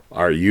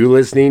Are you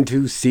listening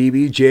to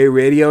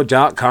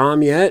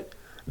CBJRadio.com yet?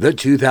 The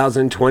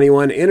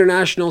 2021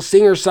 International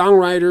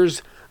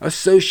Singer-Songwriters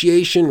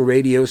Association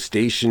Radio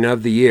Station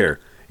of the Year.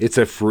 It's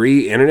a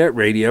free internet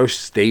radio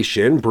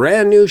station,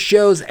 brand new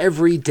shows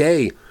every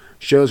day.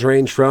 Shows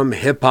range from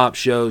hip-hop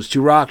shows to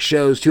rock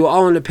shows to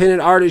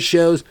all-independent artist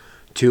shows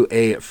to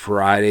a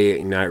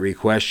Friday night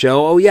request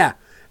show. Oh yeah,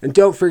 and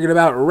don't forget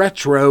about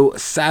retro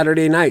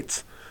Saturday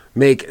nights.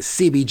 Make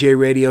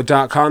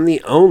CBJRadio.com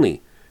the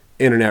only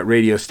internet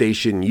radio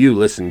station you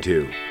listen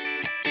to.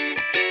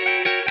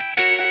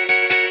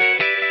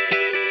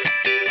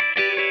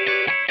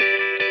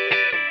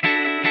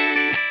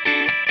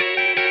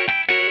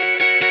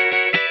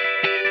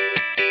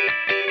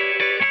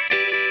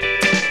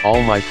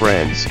 All my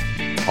friends,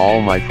 all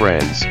my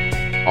friends,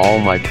 all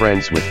my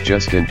friends with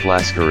Justin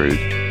Flaskerud.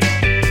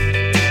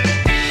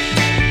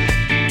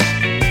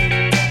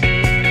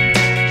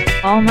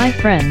 All my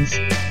friends,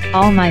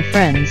 all my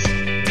friends,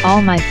 all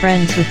my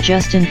friends with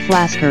Justin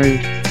Flaskerud.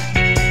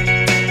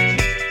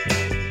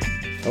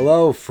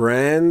 Hello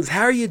friends,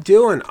 how are you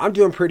doing? I'm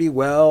doing pretty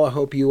well. I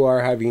hope you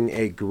are having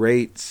a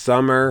great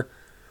summer.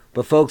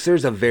 But folks,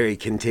 there's a very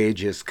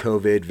contagious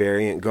COVID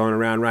variant going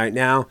around right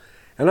now.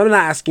 And I'm not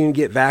asking you to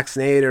get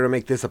vaccinated or to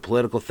make this a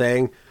political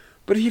thing.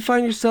 But if you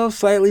find yourself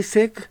slightly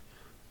sick,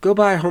 go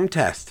buy a home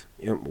test.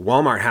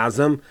 Walmart has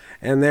them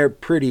and they're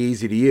pretty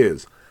easy to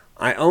use.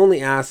 I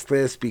only ask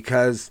this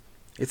because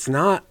it's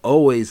not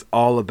always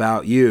all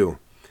about you.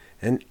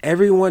 And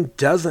everyone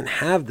doesn't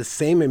have the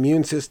same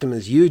immune system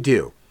as you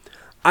do.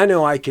 I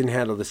know I can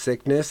handle the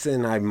sickness,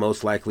 and I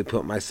most likely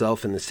put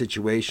myself in the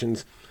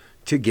situations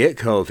to get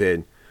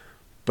COVID.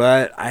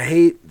 But I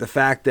hate the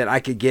fact that I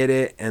could get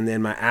it and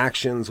then my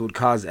actions would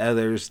cause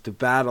others to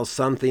battle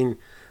something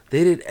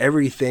they did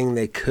everything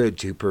they could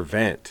to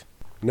prevent.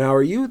 Now,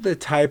 are you the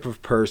type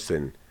of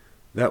person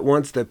that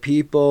wants the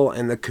people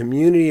and the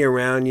community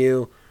around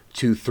you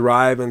to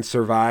thrive and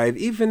survive,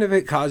 even if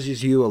it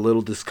causes you a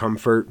little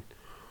discomfort?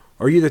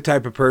 Or are you the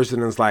type of person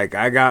that's like,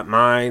 I got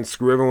mine,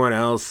 screw everyone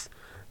else,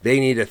 they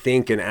need to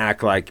think and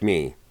act like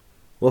me?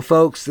 Well,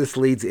 folks, this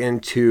leads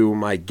into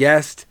my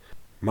guest.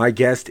 My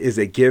guest is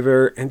a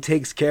giver and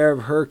takes care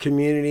of her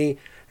community.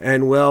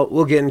 And well,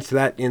 we'll get into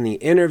that in the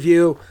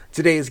interview.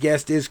 Today's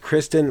guest is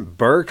Kristin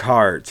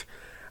Burkart.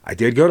 I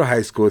did go to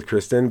high school with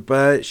Kristin,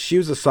 but she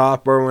was a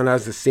sophomore when I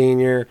was a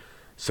senior.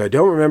 So I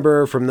don't remember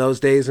her from those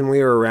days when we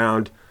were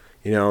around,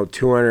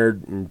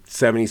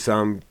 270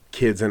 some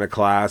kids in a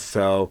class.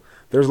 So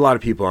there's a lot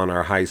of people in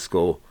our high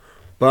school.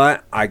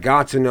 But I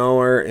got to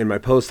know her in my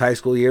post-high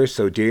school years.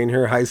 So during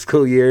her high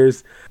school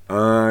years,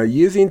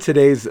 using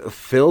today's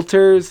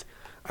filters,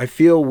 I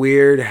feel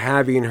weird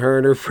having her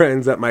and her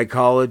friends at my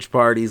college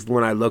parties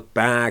when I look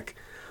back,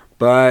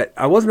 but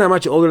I wasn't that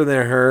much older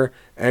than her,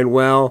 and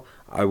well,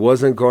 I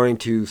wasn't going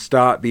to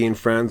stop being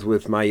friends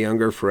with my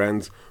younger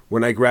friends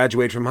when I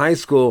graduated from high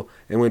school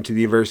and went to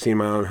the university in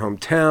my own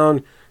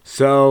hometown.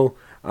 So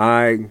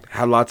I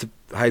had lots of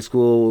high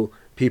school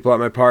people at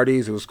my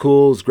parties. It was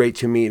cool. It was great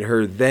to meet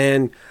her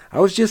then. I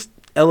was just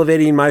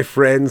elevating my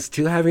friends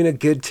to having a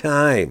good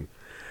time.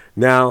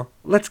 Now,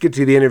 let's get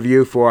to the interview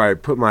before I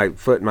put my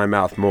foot in my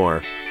mouth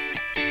more.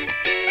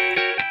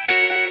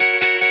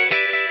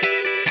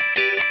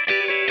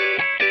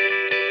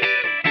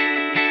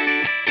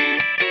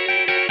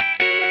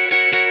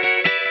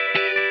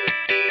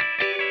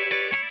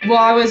 Well,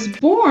 I was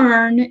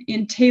born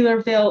in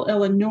Taylorville,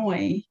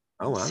 Illinois.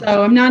 Oh, wow.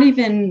 So I'm not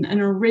even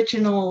an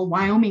original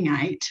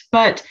Wyomingite,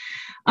 but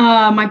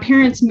my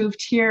parents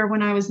moved here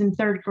when I was in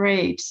third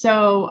grade.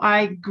 So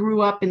I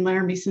grew up in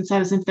Laramie since I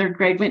was in third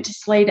grade, went to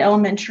Slade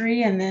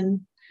Elementary and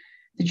then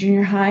the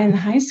junior high and the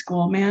high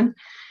school, man.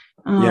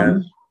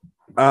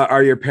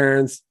 Are your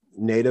parents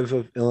native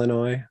of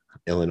Illinois?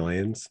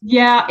 Illinoisans?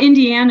 Yeah,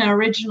 Indiana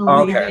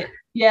originally. Okay.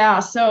 Yeah,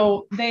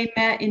 so they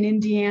met in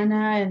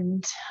Indiana,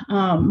 and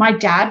my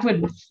dad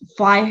would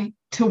fly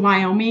to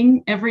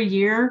Wyoming every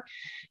year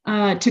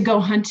to go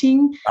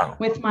hunting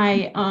with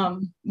my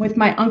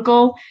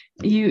uncle.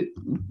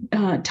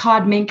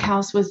 Todd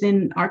Mankhouse was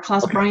in our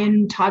class. Okay.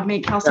 Brian Todd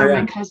Mankhouse,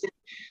 my cousin.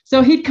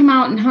 So he'd come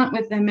out and hunt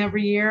with them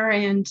every year,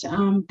 and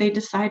they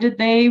decided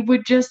they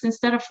would just,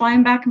 instead of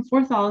flying back and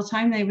forth all the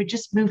time, they would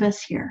just move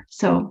us here.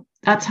 So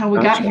that's how we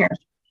got here.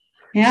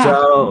 Yeah.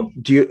 So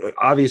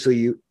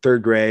you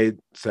third grade,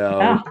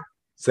 so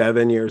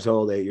 7 years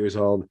old, 8 years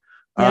old.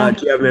 Do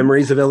you have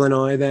memories of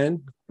Illinois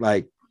then?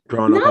 Like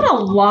growing up? Not a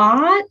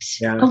lot.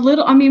 Yeah. A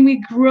little. I mean,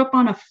 we grew up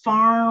on a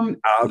farm.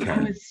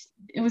 Okay.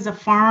 It was a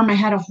farm. I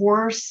had a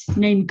horse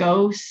named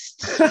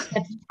Ghost,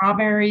 had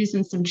strawberries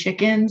and some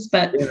chickens,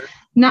 but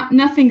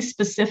nothing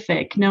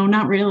specific. No,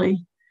 not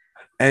really.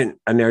 And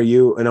are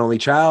you an only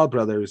child,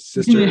 brothers,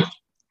 sisters? Yeah.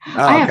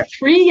 I have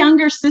 3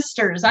 younger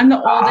sisters. I'm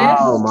the oldest.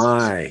 Oh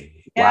my.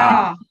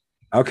 Yeah. Wow.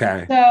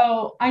 Okay.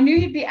 So I knew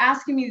you'd be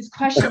asking me these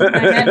questions, and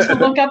I meant to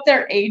look up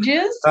their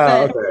ages.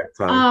 But, okay.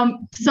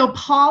 So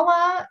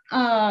Paula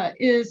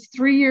is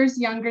 3 years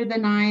younger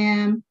than I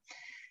am.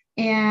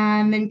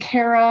 And then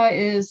Kara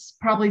is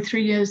probably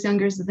 3 years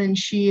younger than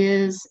she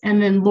is.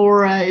 And then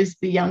Laura is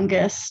the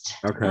youngest.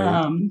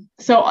 Okay.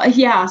 So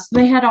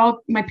they had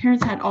my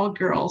parents had all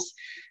girls.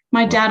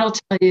 My dad will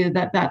tell you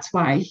that that's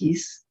why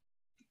he's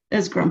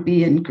as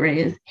grumpy and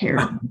gray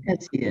haired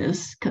as he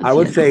is. I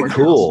would say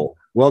cool.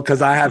 Well,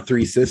 because I have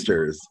 3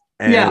 sisters.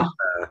 And,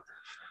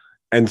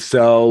 and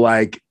so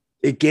like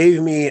it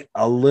gave me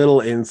a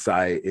little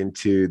insight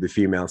into the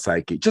female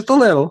psyche, just a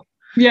little.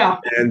 Yeah.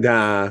 And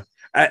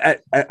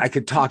I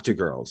could talk to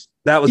girls.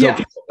 That was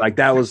okay. Like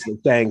that was the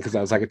thing, because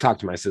I was like, I could talk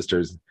to my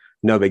sisters,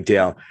 no big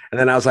deal. And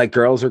then I was like,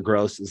 girls are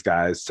gross as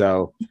guys,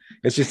 so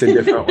it's just in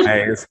different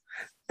ways.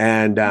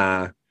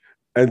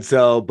 And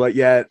so, but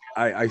yet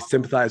I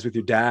sympathize with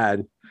your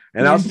dad,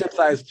 and I also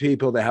sympathize with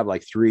people that have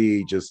like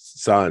 3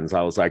 just sons.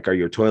 I was like, are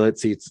your toilet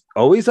seats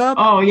always up?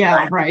 Oh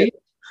yeah, right.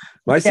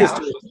 My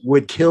sister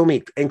would kill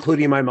me,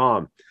 including my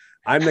mom.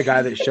 I'm the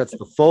guy that shuts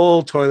the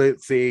full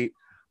toilet seat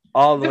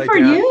all the way for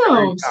down.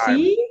 You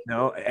see,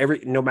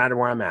 no matter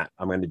where I'm at,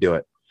 I'm going to do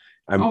it.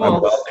 I'm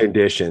well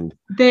conditioned.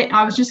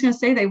 I was just going to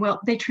say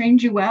they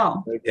trained you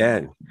well. They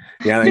did.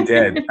 Yeah, they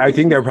did. I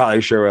think they're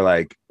probably sure we're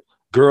like,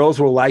 girls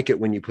will like it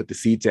when you put the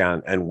seat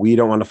down, and we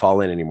don't want to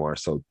fall in anymore.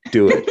 So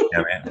do it. Yeah,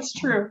 man. That's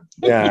true.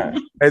 Yeah.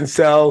 And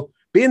so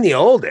being the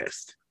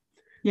oldest,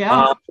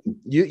 yeah,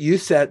 you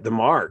set the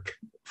mark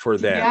for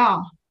them. Yeah.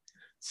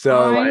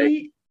 So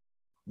like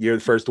you're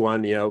the first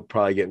one,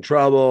 probably get in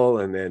trouble,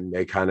 and then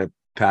they kind of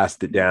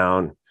passed it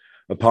down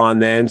upon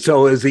them.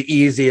 So it was the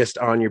easiest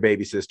on your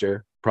baby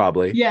sister,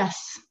 probably.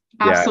 Yes,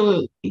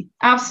 absolutely. Yeah.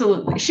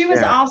 Absolutely. She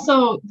was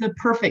also the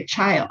perfect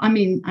child. I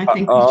mean, I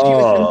think she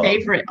was the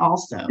favorite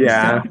also.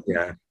 Yeah.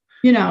 So,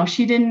 yeah.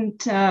 She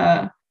didn't,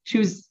 she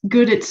was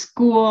good at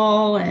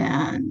school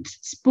and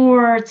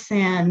sports,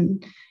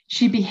 and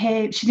she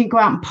behaved, she didn't go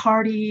out and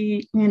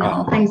party,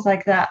 things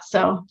like that.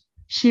 So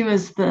she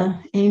was the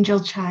angel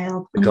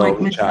child.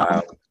 Golden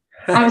child.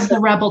 I was the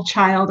rebel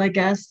child, I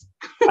guess.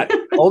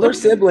 Older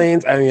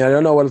siblings, I mean, I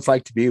don't know what it's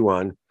like to be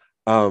one.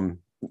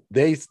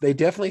 They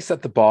definitely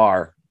set the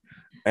bar,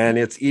 and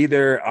it's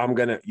either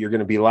you're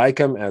gonna be like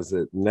them as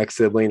the next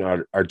sibling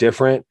are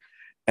different.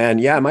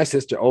 And my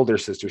older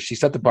sister, she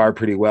set the bar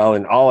pretty well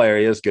in all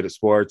areas, good at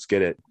sports,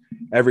 good at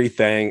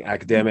everything,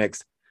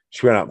 academics.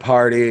 She went out and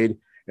partied,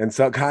 and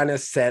so it kind of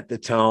set the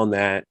tone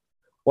that,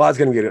 well, I was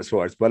going to get at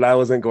sports, but I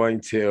wasn't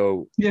going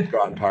to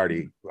go out and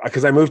party,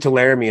 because I moved to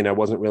Laramie and I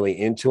wasn't really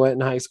into it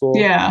in high school.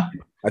 Yeah.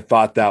 I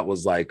thought that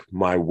was like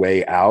my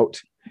way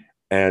out.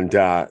 And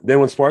then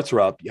when sports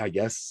were up, I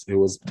guess it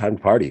was time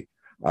to party.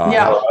 I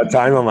had a lot of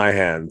time on my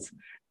hands.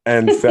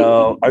 And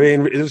so, I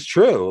mean, it was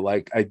true.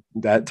 Like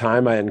that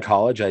time in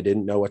college, I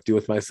didn't know what to do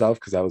with myself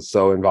because I was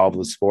so involved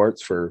with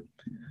sports for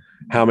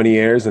how many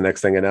years. The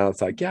next thing I know,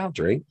 it's like, I'll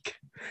drink.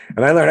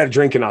 And I learned how to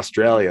drink in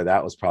Australia.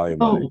 That was probably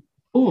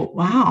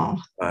wow.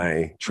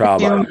 my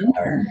travel.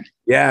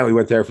 Yeah, we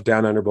went there for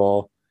Down Under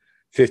Bowl.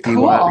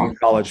 51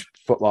 college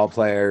football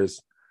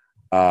players.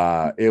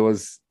 It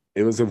was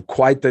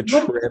quite the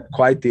trip,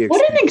 quite the experience.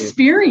 What an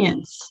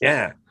experience.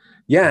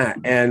 Yeah.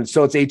 And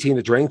so it's 18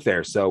 to drink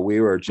there. So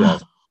we were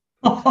just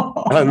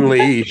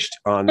unleashed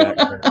on that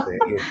kind of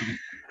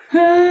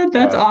thing.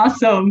 That's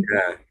awesome.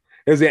 Yeah.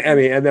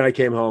 And then I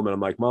came home and I'm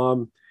like,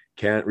 Mom,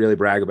 can't really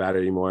brag about it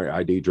anymore.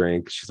 I do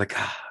drink. She's like,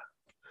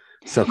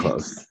 so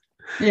close.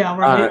 Yeah,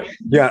 right.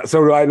 So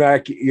right now,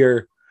 I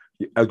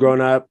was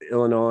growing up,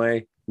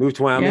 Illinois, moved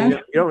to Wyoming. You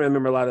don't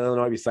remember a lot of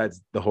Illinois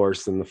besides the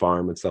horse and the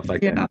farm and stuff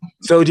like that.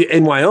 So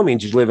in Wyoming,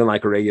 did you live in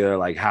like a regular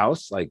like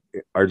house,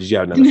 or did you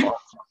have another farm?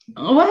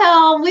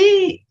 Well,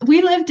 we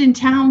lived in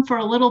town for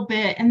a little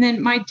bit, and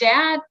then my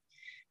dad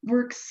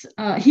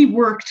he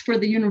worked for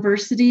the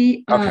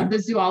university, the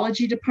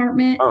zoology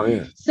department. Oh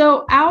yeah.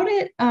 So out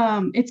at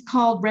it's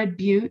called Red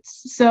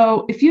Buttes.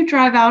 So if you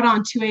drive out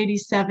on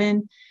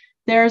 287,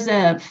 there's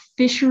a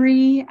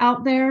fishery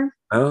out there.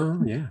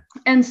 Oh yeah.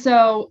 And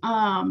so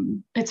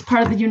it's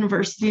part of the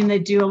university, and they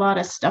do a lot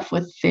of stuff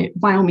with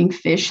Wyoming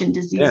fish and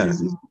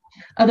diseases and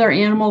other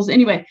animals.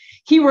 Anyway,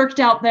 he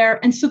worked out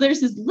there, and so there's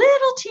this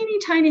little teeny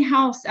tiny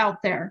house out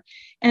there.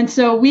 And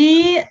so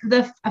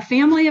a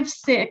family of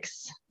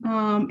 6,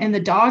 and the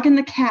dog and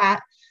the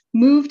cat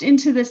moved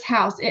into this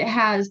house. It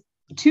has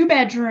 2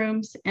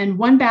 bedrooms and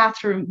 1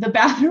 bathroom. The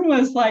bathroom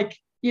was like,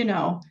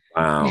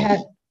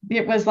 wow.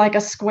 It was like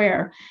a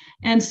square.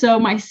 And so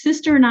my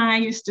sister and I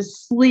used to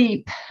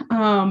sleep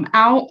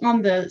out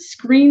on the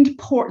screened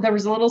porch. There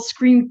was a little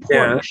screened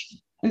porch. Yeah.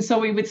 And so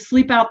we would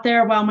sleep out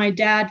there while my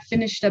dad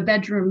finished a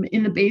bedroom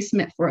in the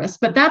basement for us.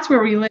 But that's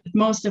where we lived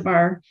most of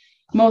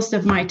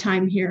my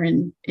time here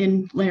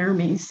in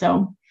Laramie.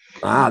 So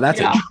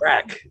that's a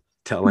trek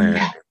to Laramie.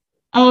 Yeah.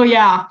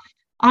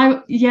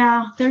 Oh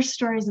yeah. There's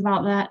stories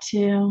about that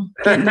too.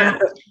 Getting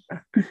out,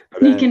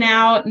 sneaking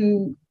out,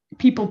 and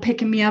people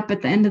picking me up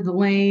at the end of the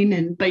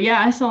lane. But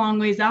it's a long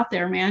ways out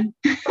there, man.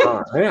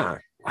 Oh yeah.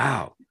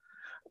 Wow.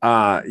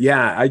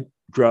 I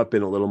grew up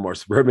in a little more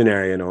suburban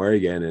area in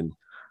Oregon, and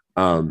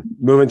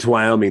moving to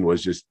Wyoming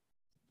was just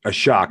a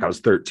shock. I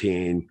was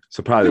 13,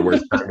 so probably the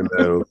worst time to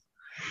move.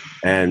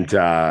 And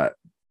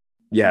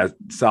yeah,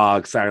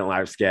 saw Silent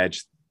Live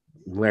sketch,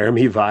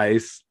 Laramie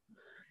Vice,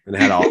 and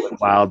had all the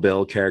Wild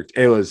Bill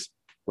characters. It was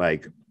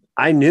like,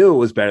 I knew it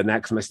was better than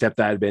that because my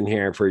stepdad had been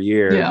here for a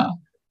year. Yeah.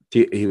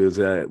 He was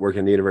working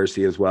at the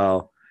university as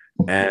well.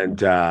 And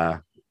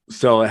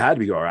so it had to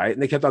be all right.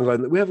 And they kept on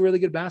going, we have a really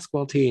good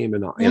basketball team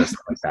and all, stuff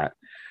like that.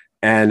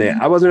 And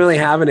I wasn't really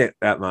having it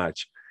that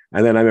much.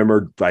 And then I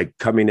remember like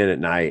coming in at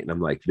night and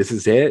I'm like, this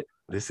is it.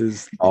 This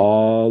is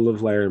all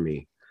of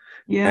Laramie.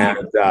 Yeah.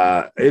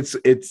 And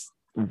it's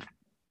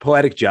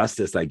poetic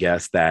justice, I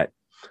guess, that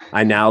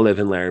I now live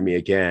in Laramie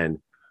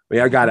again. I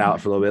mean, I got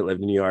out for a little bit,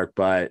 lived in New York,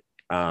 but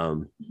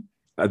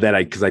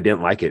because I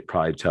didn't like it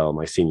probably till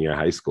my senior year of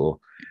high school.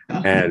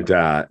 And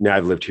now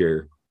I've lived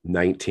here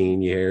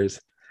 19 years.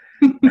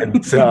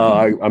 And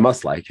so I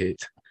must like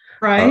it.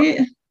 Right.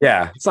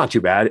 Yeah, it's not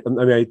too bad. I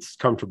mean, it's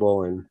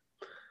comfortable. And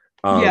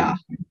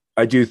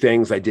I do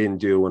things I didn't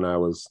do when I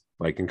was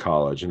like in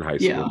college and high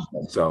school.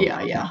 Yeah. So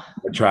yeah.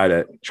 I try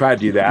to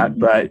do that.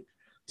 But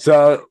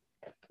so,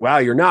 wow,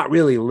 you're not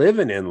really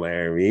living in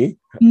Laramie.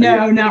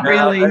 No, not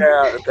really.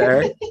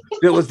 There.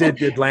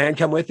 Did land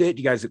come with it?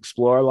 Do you guys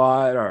explore a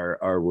lot,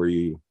 or were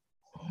you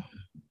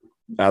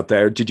out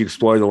there? Did you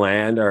explore the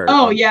land?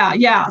 Or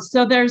yeah.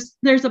 So there's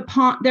a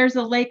pond, there's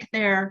a lake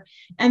there,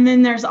 and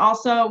then there's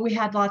also, we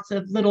had lots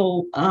of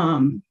little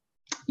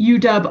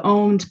UW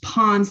owned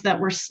ponds that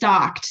were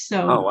stocked.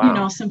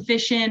 So some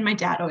fishing. My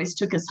dad always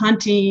took us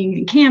hunting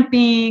and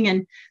camping,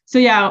 and so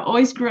I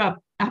always grew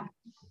up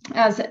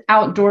as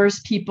outdoors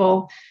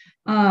people.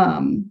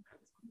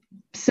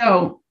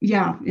 So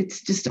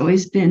it's just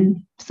always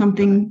been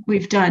something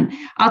we've done.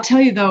 I'll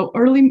tell you though,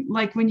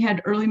 like when you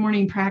had early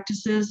morning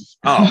practices.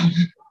 Oh,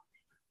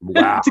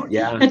 wow.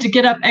 Yeah. Had to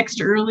get up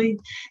extra early,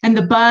 and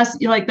the bus,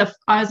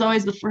 I was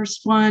always the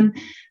first one.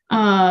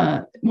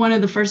 One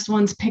of the first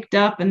ones picked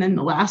up, and then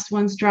the last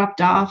ones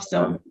dropped off.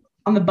 So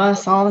on the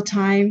bus all the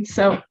time.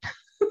 So.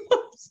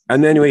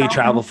 And then when you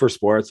travel for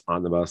sports,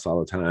 on the bus all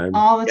the time.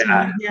 All the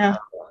time. Yeah.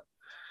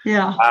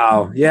 Yeah.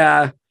 Wow.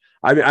 Yeah.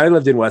 I mean, I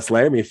lived in West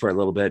Laramie for a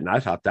little bit, and I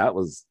thought I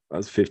was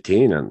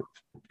 15 on the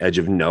edge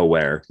of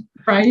nowhere.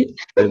 Right.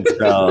 And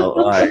so,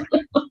 like,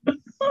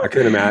 I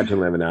couldn't imagine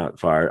living out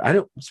far.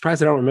 I'm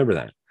surprised I don't remember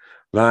that.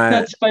 But,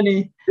 that's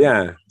funny.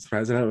 Yeah,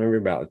 surprised I don't remember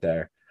about it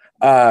there.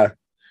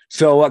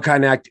 So, what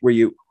kind of were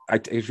you?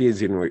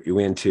 Were you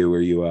into?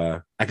 Were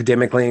you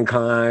academically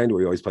inclined?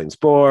 Were you always playing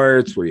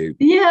sports? Were you?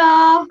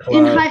 Yeah.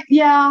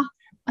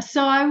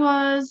 So I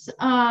was.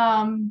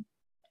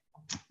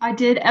 I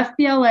did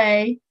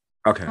FBLA.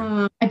 Okay.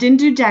 I didn't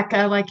do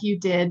DECA like you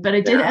did, but I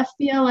did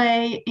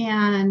FBLA,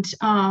 and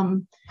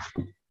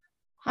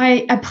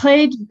I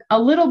played a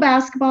little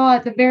basketball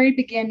at the very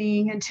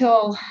beginning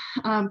until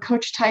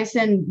Coach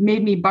Tyson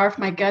made me barf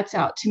my guts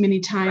out too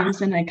many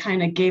times, and I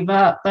kind of gave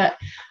up. But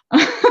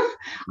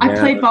I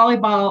played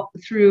volleyball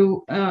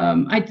through.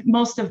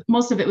 Most of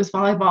it was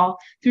volleyball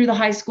through the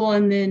high school,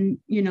 and then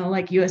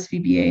like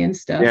USVBA and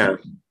stuff. Yeah.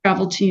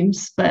 Travel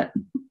teams, but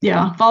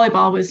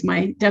volleyball was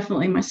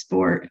definitely my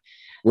sport.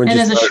 And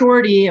as a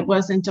shorty, it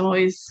wasn't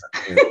always.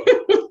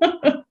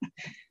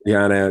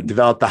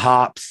 Develop the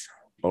hops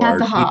or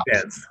the hops.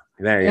 Defense.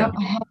 There you go.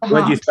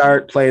 When did you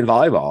start playing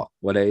volleyball?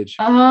 What age?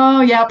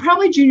 Oh, yeah,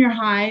 probably junior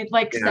high,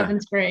 like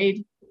 7th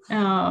grade.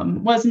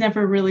 Was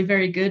never really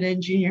very good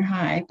in junior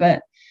high,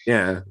 but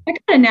I got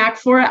a knack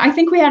for it. I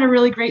think we had a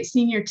really great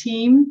senior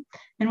team,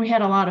 and we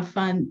had a lot of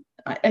fun,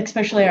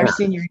 especially our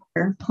senior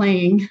year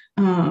playing.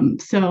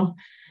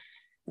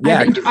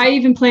 I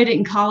even played it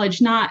in college,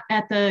 not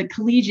at the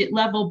collegiate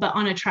level, but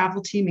on a travel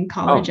team in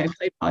college. I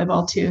played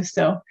volleyball too.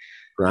 So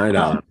right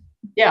on.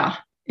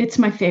 It's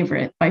my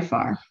favorite by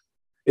far.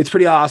 It's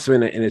pretty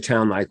awesome in a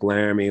town like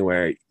Laramie,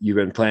 where you've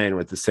been playing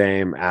with the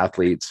same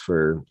athletes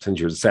since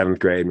you were 7th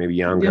grade, maybe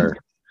younger.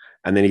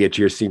 And then you get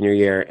to your senior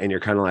year and you're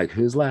kind of like,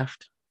 who's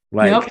left?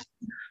 Like,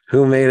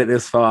 who made it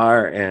this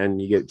far?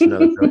 And you get to know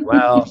them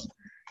well.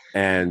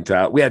 And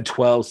we had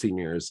 12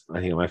 seniors, I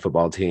think, on my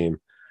football team.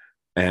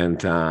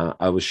 And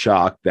I was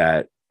shocked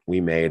that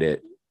we made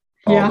it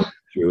all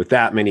through with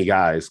that many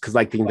guys. Because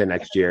I think the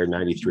next year,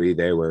 93,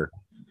 they were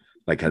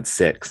had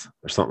 6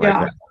 or something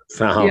like that.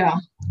 So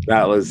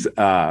that was,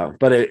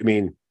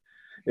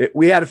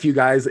 we had a few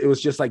guys. It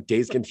was just like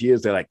days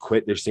confused. They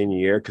quit their senior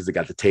year because they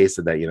got the taste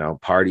of that,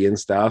 party and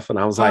stuff. And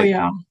I was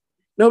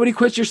nobody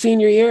quits your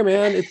senior year,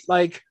 man. It's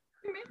like,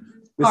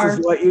 this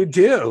is what you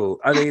do.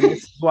 I mean,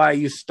 this is why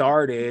you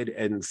started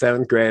in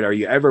 7th grade, or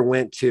you ever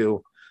went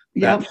to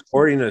that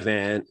sporting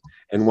event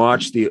and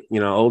watched the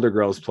older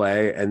girls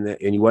play, and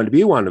you wanted to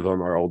be one of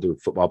them, or older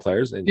football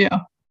players, and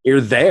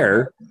you're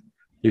there,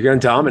 you're going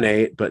to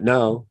dominate, but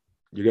no,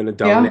 you're going to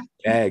dominate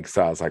the egg.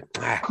 So I was like,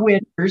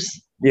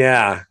 quitters.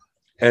 Yeah.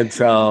 And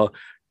so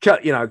till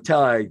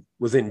I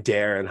was in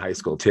Dare in high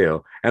school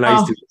too, and I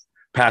used to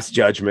pass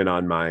judgment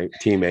on my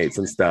teammates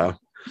and stuff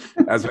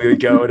as we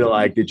would go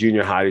to the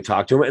junior high to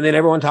talk to them, and then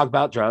everyone talked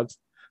about drugs.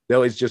 They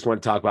always just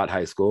want to talk about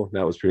high school.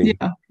 That was pretty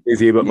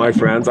easy. But my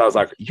friends, I was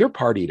like, you're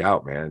partied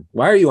out, man.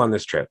 Why are you on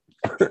this trip?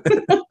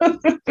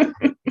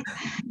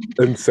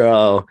 And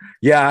so,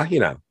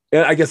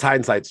 Yeah, I guess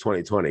hindsight's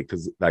 2020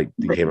 because I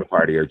became a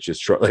partier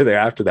just shortly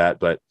thereafter that.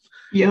 But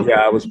Yep.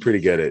 yeah, I was pretty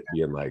good at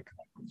being like,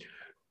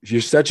 if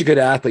you're such a good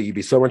athlete, you'd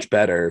be so much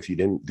better if you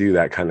didn't do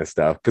that kind of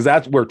stuff. Because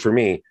that's worked for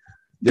me.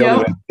 The only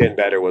way to get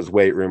better was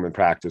weight room and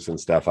practice and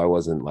stuff. I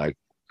wasn't like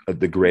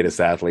the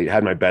greatest athlete.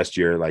 Had my best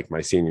year like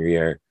my senior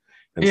year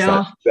and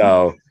stuff.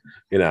 So,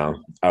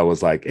 I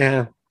was like,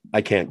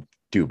 I can't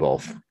do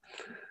both.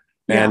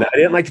 And I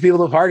didn't like the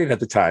people that partied at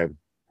the time.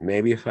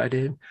 Maybe if I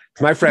did.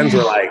 Because my friends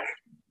were like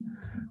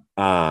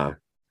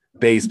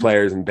bass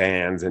players and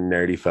bands and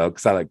nerdy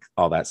folks. I like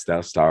all that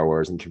stuff, Star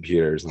Wars and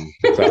computers. And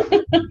so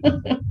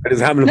I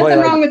just happened to play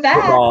wrong with that.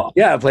 football.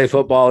 Yeah, play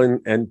football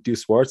and do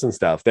sports and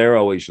stuff. They're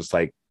always just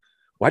like,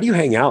 why do you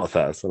hang out with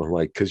us? And I'm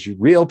like, because you're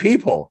real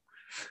people.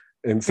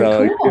 And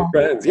so cool. you're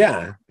friends.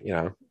 Yeah,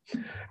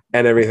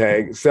 and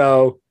everything.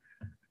 So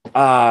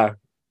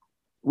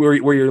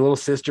were your little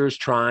sisters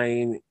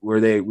trying? Were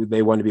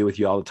they want to be with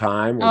you all the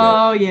time?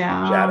 Oh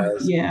yeah.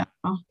 Yeah.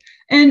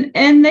 And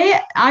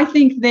I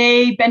think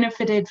they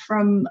benefited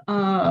from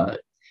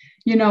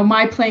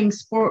my playing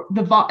sport,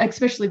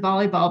 especially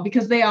volleyball,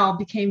 because they all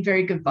became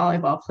very good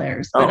volleyball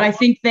players. But I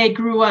think they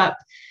grew up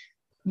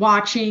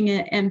watching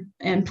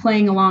and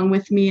playing along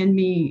with me and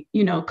me,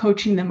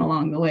 coaching them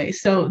along the way.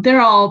 So they're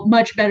all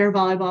much better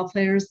volleyball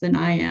players than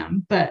I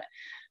am. But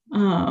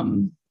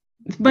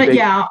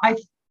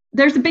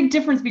there's a big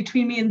difference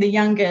between me and the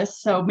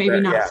youngest. So maybe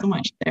not so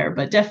much there,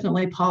 but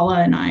definitely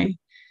Paula and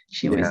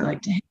she always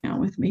liked to hang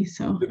out with me.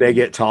 So did they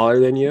get taller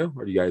than you,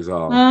 or do you guys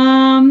all?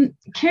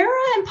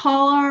 Kara and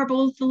Paula are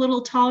both a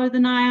little taller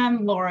than I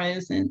am. Laura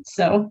isn't.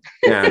 So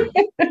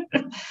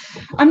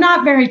I'm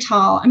not very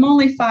tall. I'm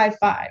only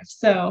 5'5".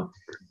 So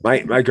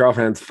my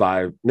girlfriend's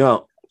 5.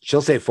 No,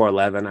 she'll say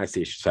 4'11". I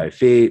see she's 5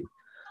 feet.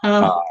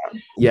 And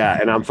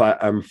I'm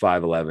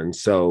 5'11".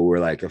 So we're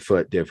like a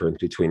foot difference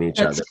between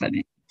each other.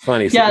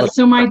 Funny. Yeah.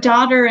 So my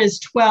daughter is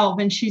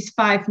 12 and she's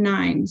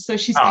 5'9". So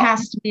she's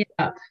passed me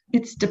up.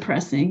 It's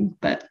depressing,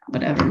 but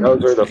whatever.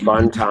 Those are the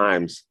fun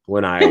times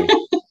when I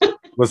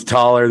was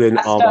taller than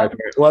all my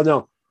parents. Well,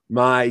 no,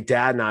 my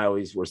dad and I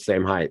always were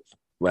same height.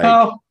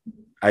 Like,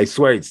 I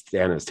swear he'd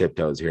stand on his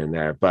tiptoes here and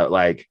there, but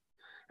like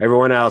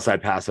everyone else,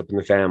 I'd pass up in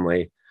the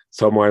family.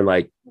 Somewhere in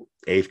like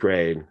 8th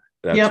grade,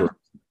 that's where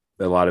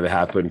a lot of it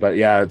happened. But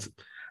yeah,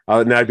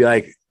 and I'd be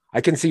like, I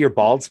can see your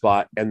bald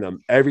spot, and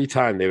every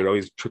time they would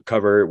always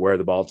cover where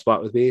the bald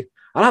spot would be.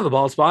 I don't have a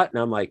bald spot,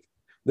 and I'm like,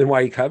 then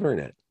why are you covering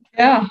it?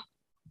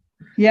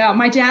 Yeah.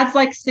 My dad's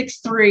like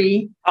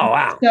 6'3". Oh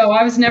wow! So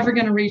I was never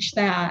going to reach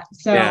that.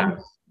 So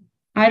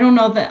I don't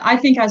know that. I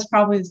think I was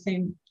probably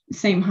the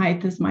same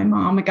height as my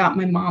mom. I got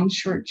my mom's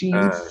short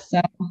jeans.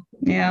 So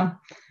yeah.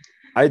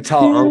 I had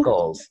tall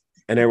uncles,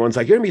 and everyone's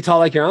like, "You're gonna be tall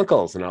like your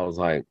uncles," and I was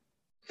like,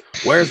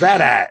 "Where's that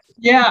at?"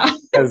 Yeah.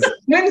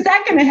 When's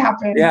that going to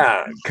happen?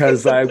 Yeah,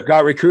 because I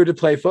got recruited to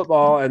play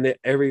football, and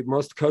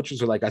most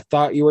coaches were like, "I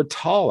thought you were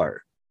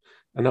taller,"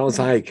 and I was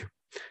like,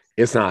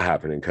 "It's not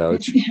happening,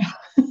 coach." Yeah.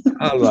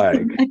 I was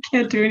like, I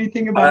can't do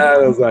anything about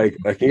it. I was like,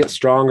 I can get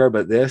stronger,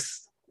 but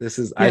this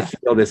is, I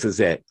feel this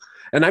is it.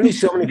 And I knew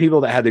so many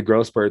people that had the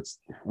growth spurts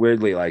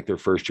weirdly, like their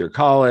first year of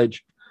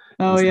college.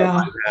 Oh yeah.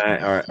 Like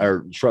that,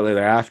 or shortly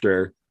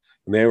thereafter,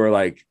 and they were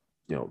like,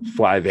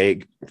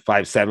 5'8",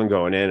 5'7"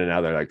 going in, and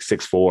now they're like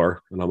 6'4",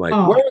 and I'm like,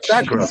 where was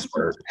that growth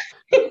spurt?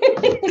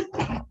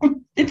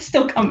 It's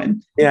still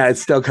coming. Yeah,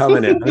 it's still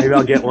coming in. Maybe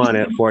I'll get one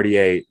at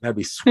 48. That'd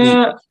be sweet.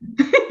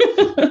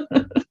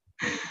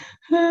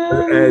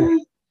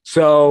 And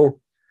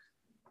so,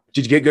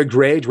 did you get good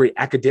grades? Were you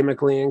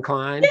academically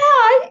inclined?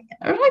 Yeah,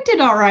 I did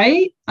all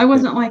right. I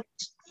wasn't like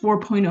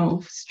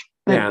 4.0,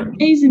 but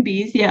A's and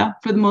B's,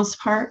 for the most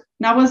part.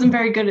 And I wasn't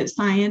very good at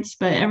science,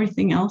 but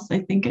everything else I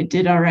think I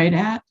did all right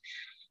at.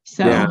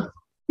 So,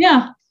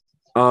 yeah.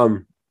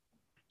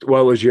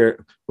 What was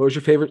your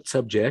favorite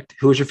subject?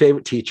 Who was your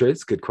favorite teacher?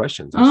 It's good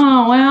questions.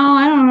 Oh, well,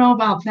 I don't know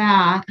about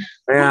that.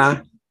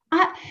 Yeah.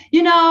 I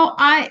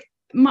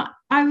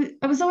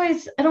was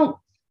always,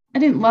 I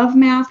didn't love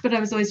math, but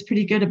I was always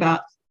pretty good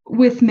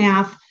with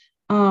math.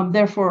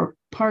 Therefore,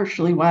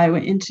 partially why I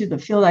went into the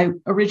field I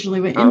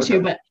originally went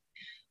into. But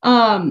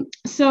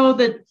so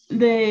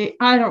you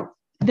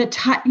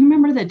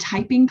remember the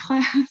typing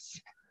class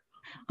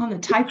on the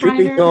typewriter?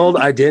 Truth be told,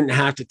 I didn't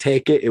have to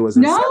take it. It was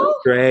in 7th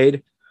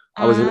grade.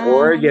 I was in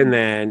Oregon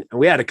then, and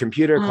we had a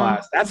computer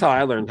class. That's how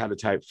I learned how to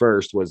type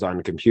first, was on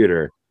a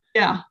computer.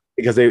 Yeah.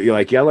 Because you're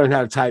like, learn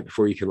how to type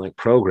before you can like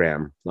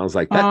program. And I was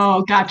like,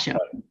 gotcha.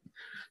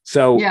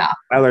 So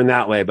I learned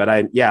that way, but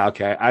I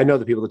know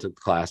the people that took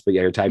the class, but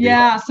you're typing.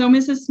 Yeah. So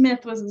Mrs.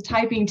 Smith was the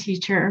typing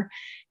teacher,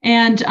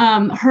 and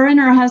her and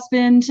her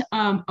husband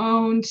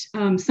owned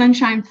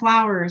Sunshine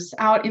Flowers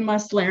out in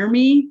West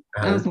Laramie.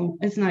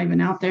 It's not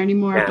even out there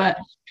anymore, but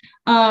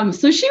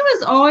so she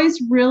was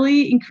always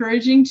really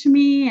encouraging to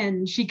me,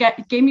 and she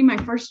gave me my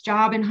first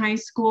job in high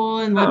school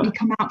and let me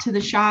come out to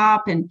the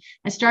shop, and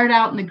I started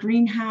out in the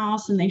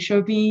greenhouse, and they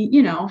showed me,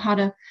 how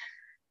to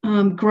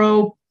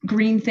grow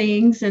green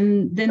things.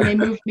 And then they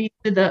moved me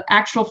to the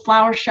actual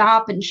flower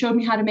shop and showed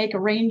me how to make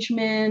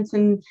arrangements.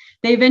 And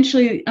they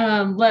eventually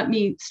let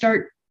me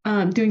start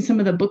doing some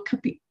of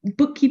the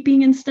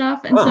bookkeeping and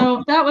stuff. And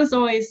so that was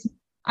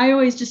I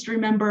always just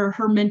remember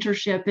her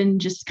mentorship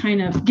and just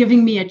kind of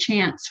giving me a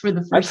chance for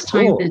the first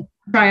time to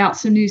try out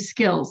some new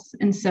skills.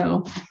 And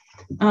so,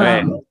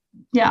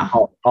 yeah.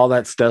 All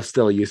that stuff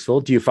still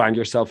useful. Do you find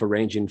yourself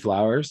arranging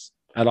flowers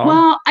at all?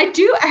 Well, I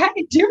do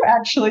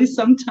actually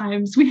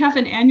sometimes. We have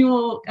an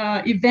annual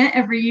event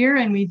every year,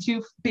 and we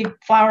do big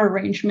flower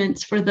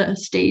arrangements for the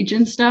stage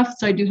and stuff.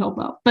 So I do help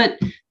out, but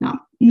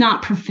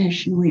not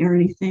professionally or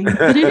anything.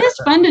 But it is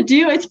fun to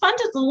do. It's fun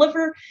to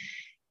deliver,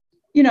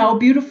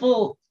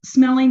 beautiful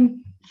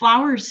smelling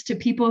flowers to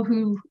people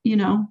who,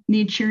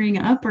 need cheering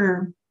up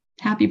or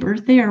happy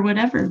birthday or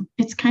whatever.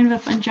 It's kind of a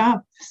fun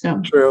job. So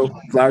true.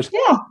 Flowers.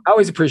 Yeah. I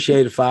always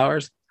appreciated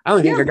flowers. I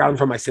only think I got them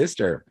from my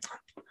sister.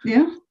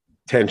 Yeah.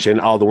 Attention,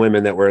 all the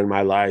women that were in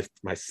my life.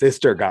 My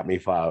sister got me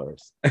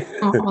flowers.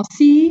 Oh,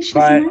 see, she's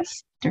a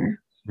nice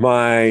sister.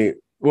 My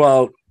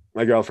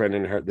girlfriend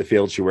in the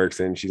field she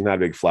works in, she's not a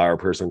big flower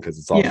person because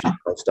it's all female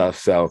stuff.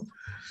 So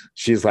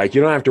she's like,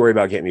 you don't have to worry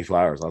about getting me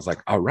flowers. I was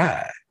like, all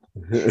right.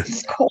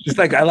 Cool. She's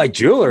like, I like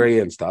jewelry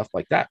and stuff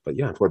like that, but you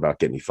don't have to worry about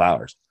getting me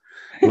flowers.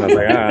 And I was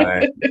like, all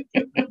right,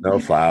 no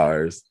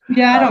flowers.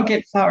 Yeah, I don't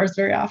get flowers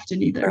very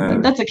often either,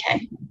 but that's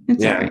okay.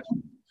 It's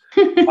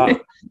all right.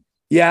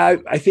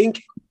 I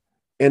think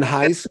in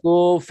high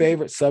school,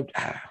 favorite subject,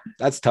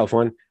 that's a tough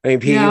one. I mean,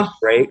 PE was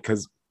great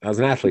because I was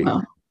an athlete,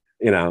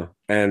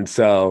 and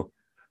so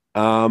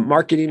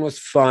marketing was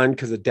fun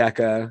because of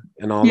DECA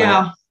and all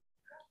that.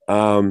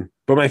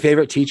 But my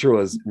favorite teacher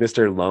was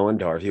Mr.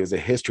 Lohendorf. He was a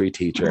history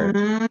teacher.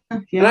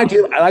 And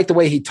I like the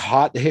way he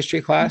taught the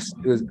history class.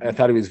 I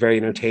thought he was very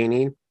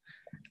entertaining.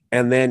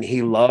 And then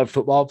he loved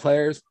football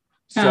players.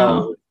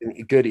 So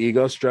a good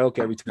ego stroke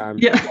every time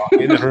I walk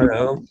in the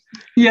room.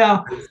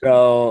 Yeah.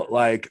 So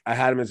like I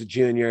had him as a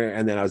junior,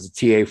 and then I was a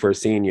TA for my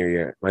senior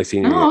year.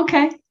 Oh,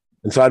 okay.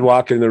 And so I'd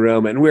walk in the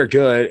room and we were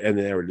good. And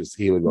then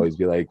he would always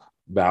be like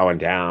bowing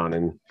down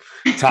and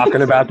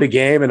talking about the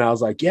game. And I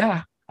was like,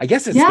 I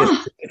guess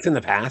it's in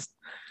the past.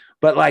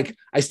 But like,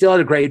 I still had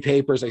to grade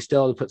papers. I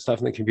still had to put stuff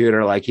in the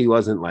computer. Like he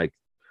wasn't like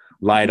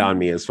light on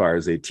me as far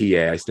as a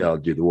TA. I still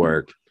had to do the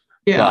work.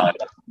 Yeah.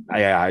 But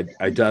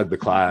I dug the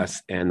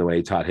class and the way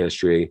he taught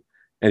history,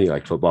 and he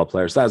liked football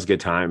players. So that was a good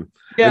time.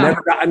 Yeah.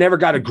 I never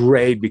got a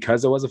grade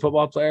because I was a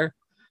football player.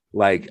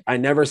 Like I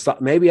never saw,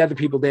 maybe other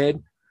people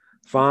did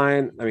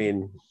fine. I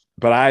mean,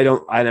 but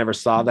I never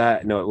saw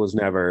that. No, it was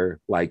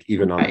never like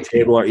even on the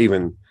table or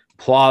even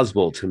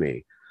plausible to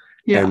me.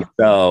 Yeah. And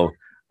so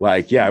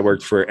I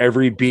worked for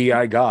every B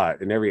I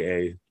got and every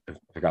A.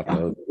 I got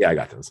those. Yeah, I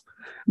got those.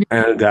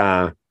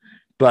 And,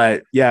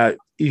 but yeah,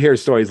 you hear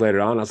stories later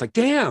on. I was like,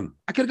 damn,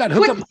 I could have got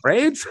hooked up with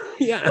grades.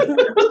 Yeah.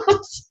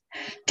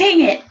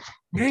 Dang it.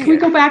 Can we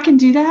go back and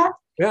do that?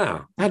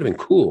 Yeah, that'd have been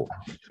cool.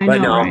 I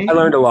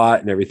learned a lot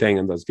and everything,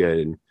 and that was good.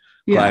 And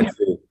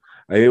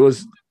it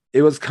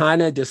was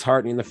kind of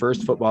disheartening the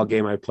first football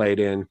game I played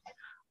in.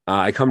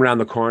 I come around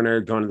the corner,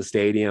 going to the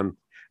stadium,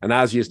 and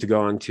I was used to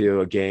going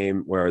to a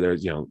game where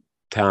there's,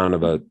 town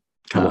of a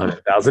couple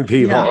 100,000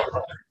 people,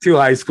 two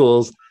high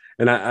schools.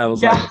 And I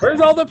was like, where's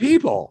all the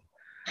people?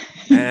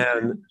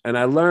 And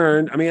I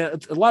learned, I mean,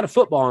 it's a lot of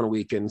football on a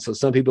weekend. So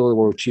some people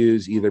will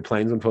choose either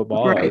plains and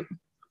football or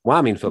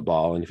Wyoming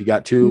football. And if you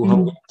got two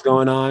home games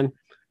going on,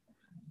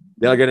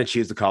 they're going to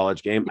choose the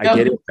college game. I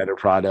get it, better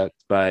product,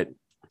 but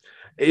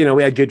we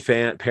had good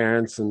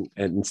parents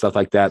and stuff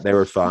like that. They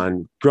were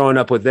fun. Growing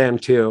up with them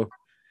too,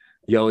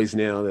 you always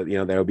knew that,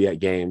 they would be at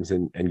games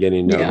and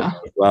getting to know them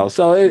as well.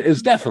 So it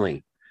was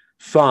definitely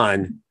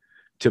fun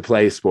to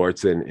play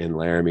sports in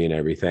Laramie and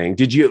everything.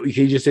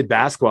 You just did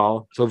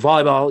basketball. So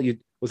volleyball,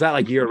 was that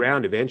like year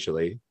round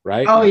eventually,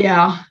 right? Oh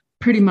yeah,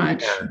 pretty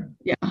much.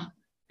 Yeah.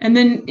 And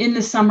then in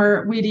the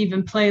summer, we'd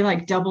even play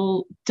like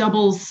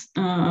doubles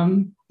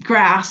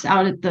grass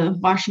out at the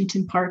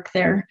Washington Park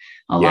there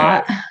a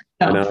lot. So.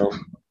 I know.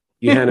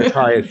 You had to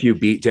try a few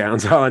beat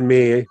downs on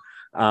me.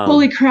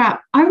 Holy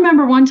crap. I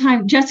remember one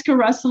time Jessica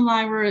Russell and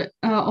I were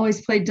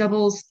always played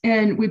doubles,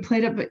 and we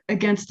played up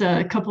against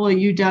a couple of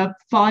UW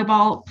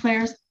volleyball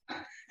players.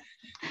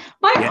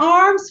 My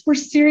arms were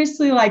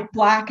seriously like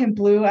black and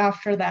blue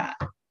after that.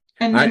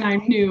 And then I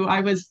knew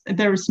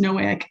there was no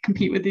way I could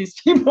compete with these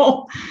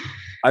people.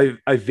 I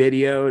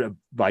videoed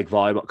like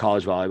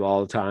college volleyball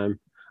all the time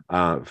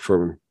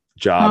for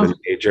job and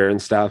major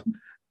and stuff.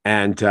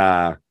 And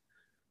I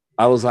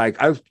was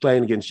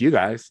playing against you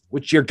guys,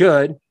 which you're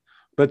good.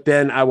 But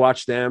then I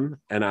watched them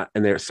and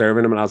they're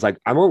serving them. And I was like,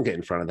 I won't get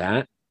in front of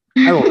that.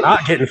 I will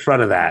not get in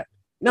front of that.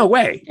 No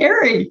way.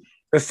 Scary.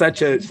 It's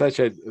such a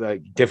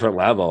like different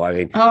level. I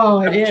mean,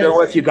 it is.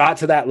 Sure, if you got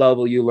to that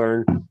level, you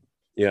learn,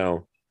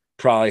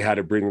 probably how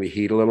to bring the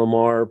heat a little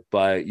more,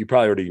 but you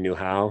probably already knew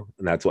how,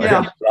 and that's why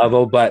that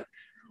level. But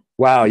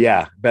wow,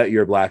 yeah, bet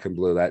you're black and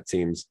blue. That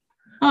seems.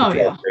 Oh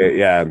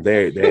yeah.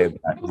 They have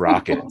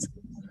rockets.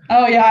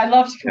 Oh yeah, I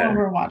loved to come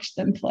over and watch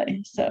them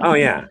play. So. Oh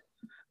yeah.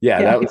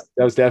 Yeah,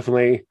 that was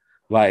definitely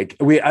Like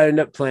I ended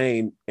up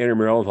playing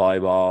intramural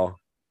volleyball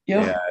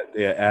Yep.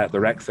 at the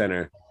rec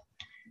center.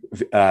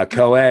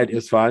 Co-ed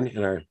is fun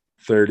in our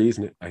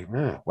 30s.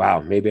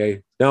 Wow,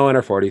 maybe no, in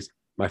our 40s,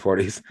 my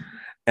 40s.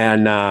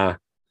 And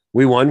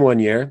we won one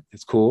year.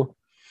 It's cool.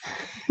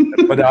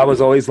 But I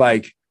was always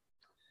like,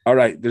 all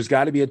right, there's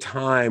got to be a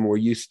time where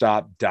you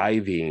stop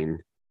diving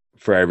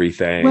for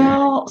everything.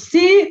 Well,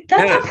 see,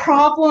 that's a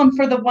problem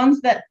for the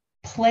ones that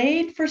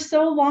played for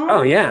so long.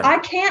 Oh, yeah. I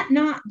can't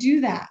not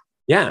do that.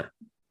 Yeah.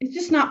 It's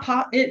just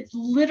not it's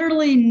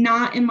literally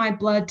not in my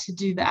blood to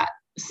do that.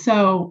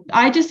 So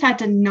I just had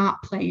to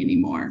not play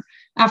anymore.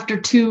 After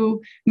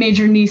 2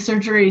 major knee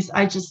surgeries,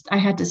 I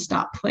had to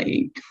stop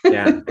playing.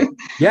 Yeah.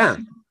 Yeah.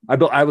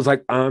 I was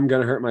like, I'm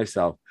going to hurt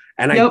myself.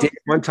 And I did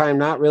one time,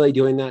 not really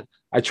doing that.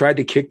 I tried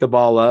to kick the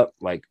ball up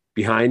like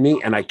behind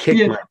me, and I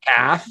kicked my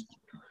calf.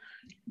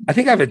 I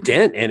think I have a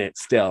dent in it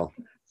still.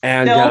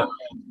 And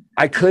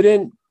I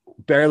couldn't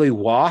barely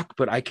walk,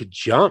 but I could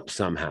jump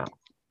somehow.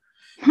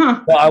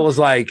 Huh. So I was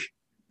like,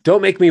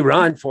 don't make me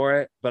run for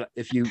it. But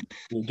if you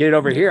get it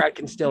over here, I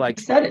can still like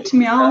set it to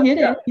me. I'll hit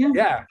it.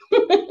 Yeah.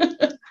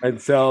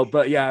 And so,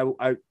 but yeah,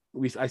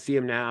 I see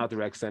him now at the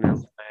rec center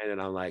playing,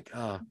 and I'm like,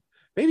 oh,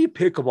 maybe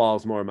pickleball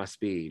is more my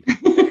speed.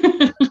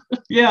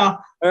 Yeah.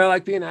 I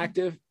like being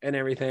active and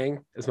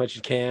everything as much as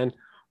you can.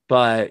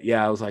 But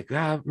yeah, I was like,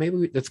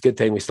 maybe that's a good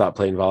thing we stopped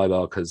playing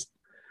volleyball because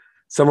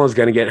someone's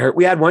going to get hurt.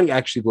 We had one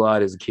actually blow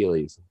out his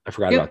Achilles. I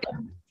forgot about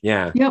that.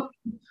 Yeah. Yep.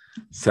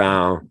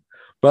 So,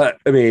 but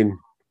I mean,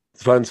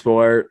 it's a fun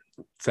sport.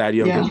 Sad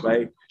you don't get to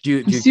play.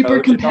 Do you super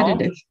coach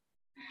competitive.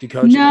 Do you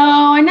coach?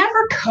 No, I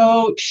never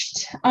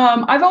coached.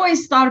 I've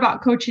always thought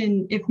about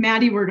coaching if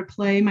Maddie were to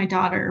play, my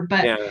daughter,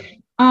 but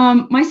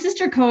my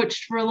sister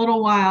coached for a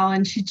little while,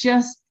 and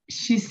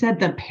she said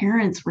the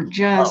parents were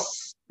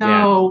just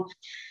so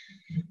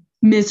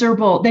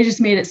miserable. They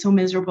just made it so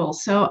miserable.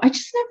 So I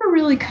just never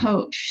really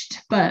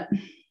coached, but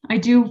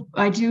I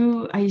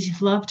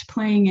loved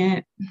playing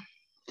it.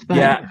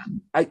 But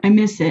I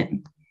miss it.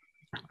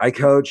 I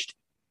coached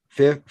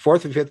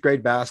 4th and 5th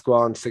grade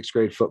basketball and 6th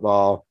grade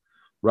football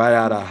right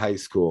out of high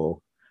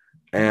school.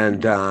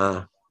 And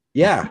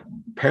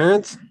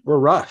parents were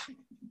rough.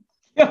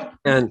 Yeah.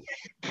 And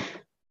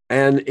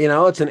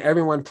it's an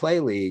everyone play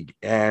league.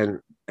 And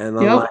I'm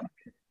like,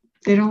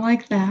 they don't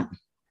like that.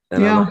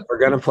 And I'm like, we're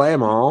going to play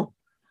them all.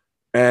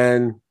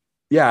 And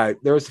there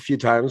was a few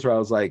times where I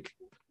was like,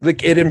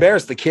 it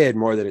embarrassed the kid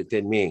more than it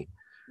did me.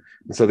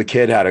 And so the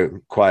kid had a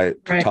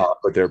quiet talk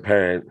with their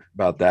parent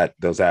about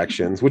those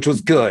actions, which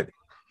was good.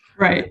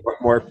 Right.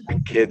 More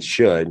kids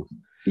should.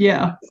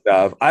 Yeah.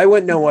 Stuff. I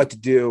wouldn't know what to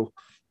do.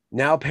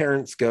 Now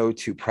parents go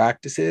to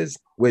practices,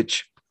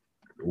 which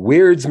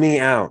weirds me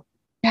out.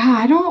 Yeah,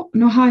 I don't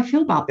know how I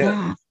feel about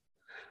that.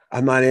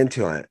 I'm not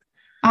into it.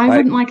 I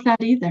wouldn't like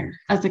that either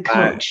as a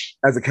coach.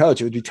 As a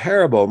coach, it would be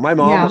terrible. My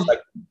mom was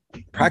like,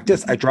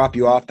 practice, I drop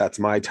you off. That's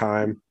my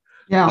time.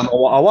 Yeah.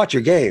 I'll watch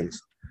your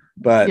games.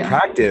 But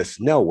practice,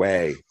 no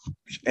way.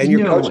 And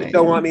your coaches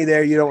don't want me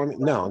there. You don't want me.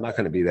 No, I'm not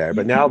going to be there.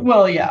 But now,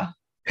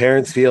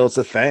 parents feel it's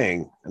a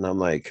thing. And I'm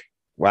like,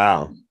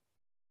 wow.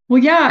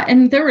 Well, yeah.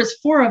 And there was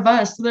 4 of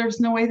us. So there was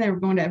no way they were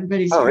going to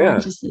everybody's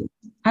practices.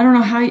 I don't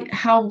know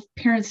how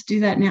parents do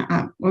that now.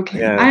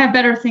 I have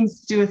better things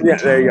to do with my time.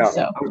 There you go.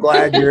 So. I'm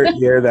glad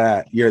you're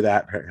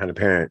that kind of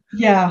parent.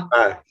 Yeah.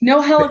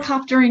 No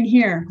helicoptering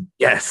here.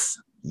 Yes.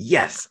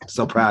 I'm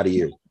so proud of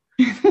you.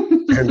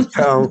 And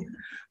so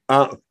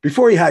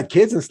before you had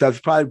kids and stuff,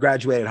 you probably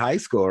graduated high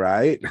school,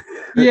 right?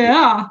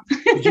 Yeah.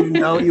 Did you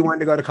know you wanted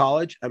to go to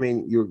college? I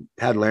mean, you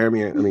had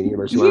Laramie,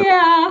 University.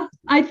 Yeah,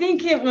 I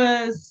think it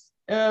was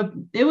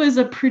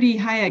a pretty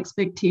high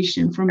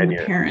expectation from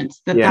the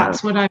parents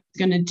that's what I was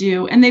going to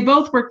do. And they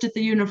both worked at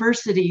the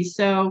university.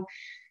 So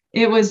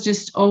it was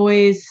just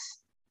always,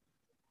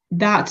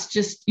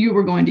 you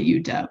were going to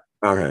UW.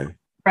 Okay.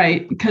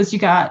 Right. Because you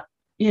got,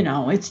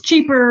 it's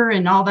cheaper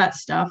and all that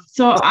stuff.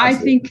 So I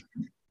think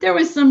there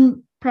was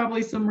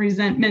probably some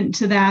resentment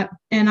to that.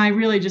 And I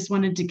really just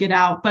wanted to get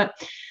out. But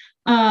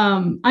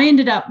I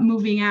ended up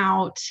moving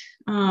out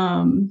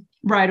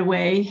right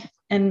away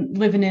and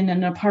living in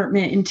an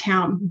apartment in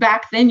town.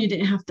 Back then, you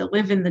didn't have to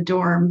live in the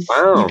dorms.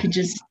 Wow. You could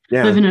just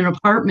live in an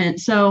apartment.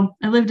 So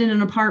I lived in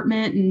an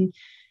apartment, and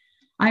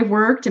I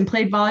worked and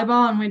played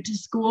volleyball and went to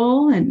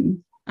school.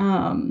 And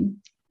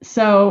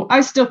so I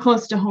was still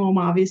close to home,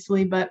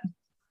 obviously, but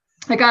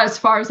I got as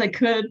far as I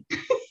could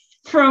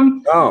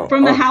from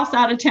the house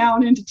out of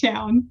town into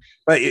town.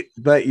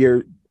 But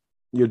your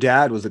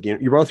dad was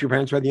both your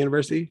parents were at the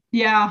university?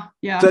 Yeah.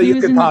 So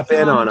you could pop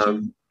in on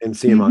them and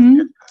see him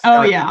on.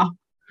 Oh yeah.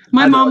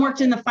 My mom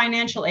worked in the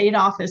financial aid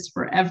office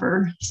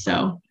forever.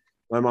 So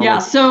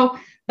so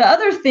the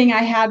other thing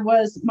I had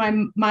was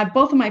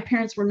both of my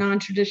parents were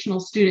non-traditional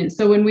students.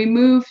 So when we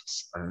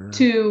moved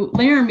to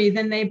Laramie,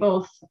 then they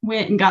both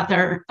went and got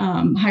their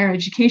higher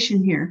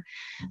education here.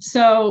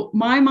 So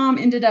my mom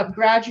ended up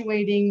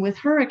graduating with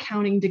her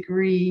accounting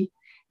degree.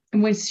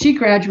 And when she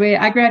graduated,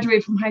 I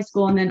graduated from high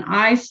school, and then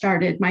I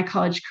started my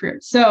college career.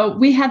 So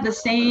we had the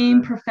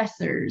same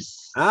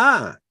professors.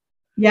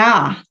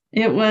 Yeah.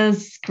 It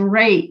was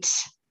great.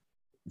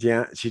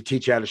 Yeah, she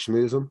teach you how to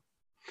schmooze them.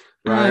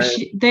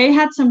 Right. They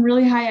had some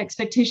really high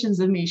expectations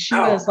of me. She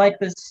was like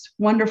this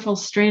wonderful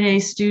straight A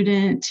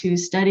student who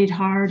studied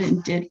hard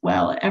and did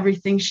well at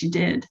everything she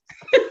did.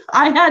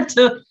 I had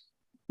to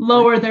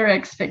lower their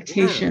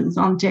expectations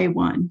on day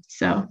one.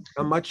 So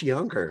I'm much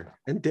younger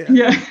and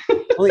yeah,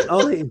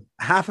 only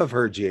half of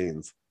her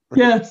genes.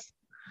 Yes.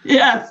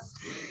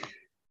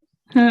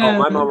 Oh,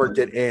 my mom worked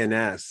at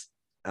A&S.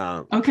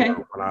 Okay.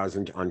 When I was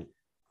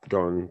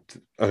going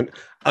to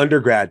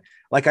undergrad,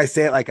 like I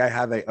say it like I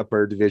have a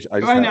upper division.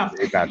 I just have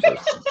a bachelor's.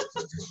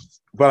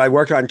 But I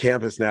work on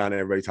campus now, and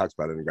everybody talks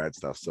about undergrad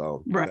stuff.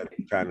 So that's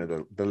kind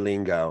of the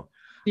lingo.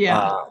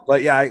 Yeah.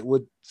 But yeah, I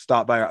would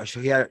stop by her.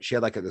 She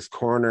had like this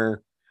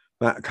corner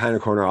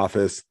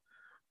office,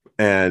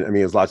 and I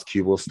mean, there's lots of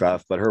cubicle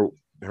stuff. But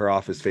her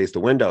office faced a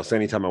window, so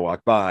anytime I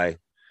walked by,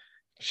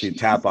 she'd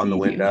tap on the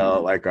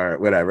window, like, or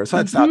whatever. So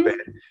I'd stop in.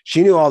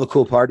 She knew all the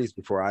cool parties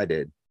before I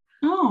did.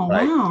 Oh,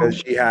 wow. Because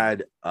she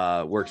had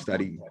work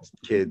study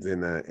kids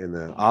in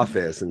the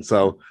office. And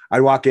so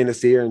I'd walk in to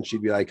see her, and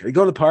she'd be like, "Are you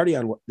going to the party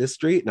on this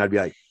street?" And I'd be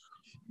like,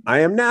 "I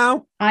am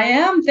now." I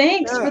am.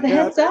 Thanks for the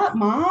heads up,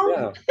 Mom.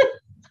 Yeah.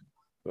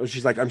 Well,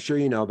 she's like, "I'm sure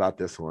you know about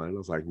this one." I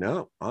was like,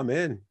 "No, I'm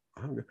in.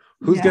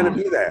 Who's going to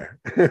be there?"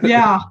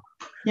 Yeah.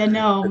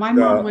 No, my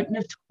mom wouldn't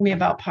have told me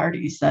about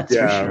parties. That's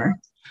for sure.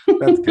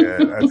 That's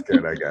good. That's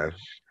good, I guess.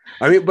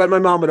 I mean, but my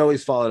mom would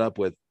always follow it up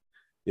with,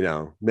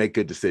 make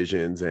good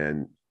decisions,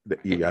 and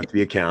you have to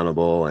be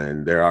accountable,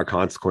 and there are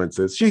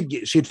consequences.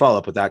 She'd follow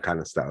up with that kind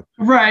of stuff.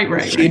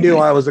 Right. She knew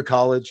I was a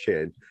college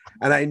kid,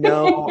 and I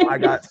know I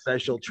got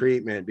special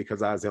treatment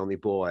because I was the only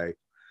boy.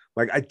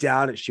 Like, I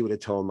doubt it she would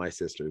have told my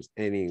sisters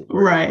any.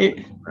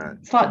 Right.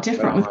 It's a lot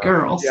different with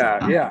girls.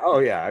 Yeah. Oh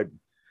yeah.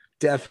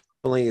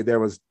 Definitely there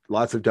was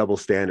lots of double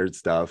standard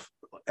stuff.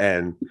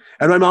 And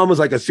my mom was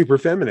like a super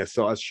feminist,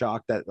 so I was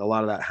shocked that a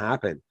lot of that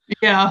happened.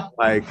 Yeah.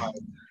 Like,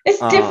 it's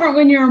different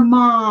when you're a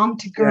mom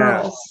to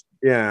girls.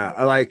 Yeah.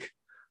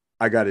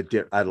 I got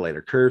a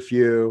later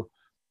curfew.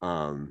 There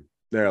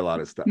are a lot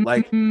of stuff.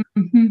 Like, I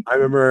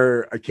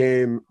remember I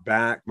came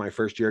back my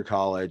first year of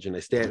college, and I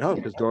stayed at home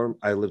because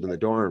I lived in the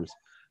dorms.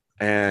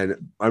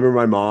 And I remember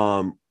my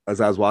mom,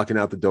 as I was walking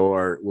out the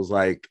door, was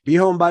like, "Be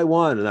home by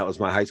 1." And that was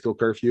my high school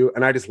curfew.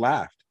 And I just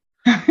laughed.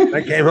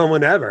 I came home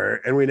whenever,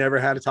 and we never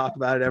had to talk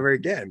about it ever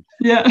again.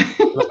 Yeah.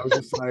 I was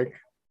just like,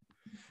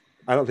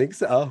 I don't think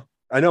so.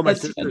 I know my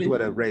sisters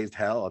would have raised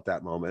hell at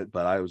that moment,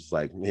 but I was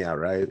like, yeah,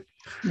 right.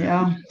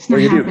 Yeah. What are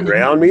you doing,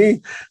 ground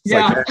me? It's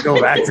like, can I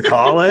go back to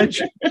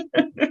college?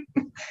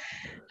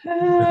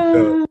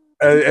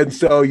 And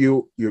so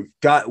you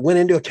went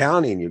into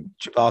accounting.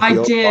 I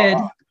did.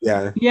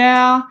 Yeah.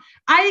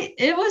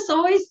 That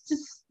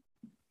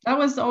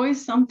was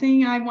always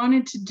something I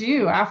wanted to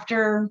do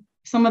after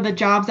some of the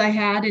jobs I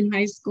had in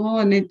high school,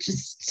 and it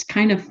just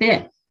kind of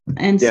fit.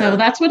 And so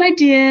that's what I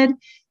did.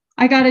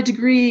 I got a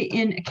degree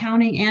in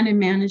accounting and in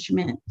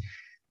management.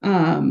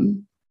 I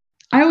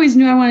always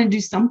knew I wanted to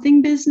do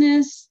something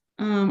business.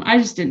 I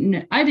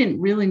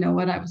didn't really know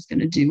what I was going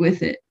to do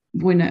with it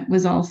when it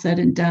was all said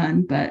and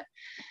done, but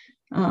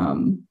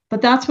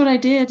that's what I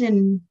did.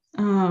 And,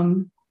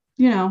 did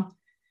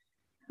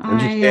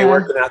you stay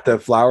working at the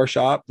flower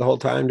shop the whole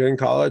time during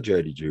college,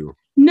 or did you?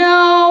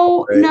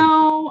 No,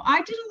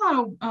 I did a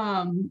lot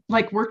of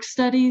like work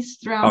studies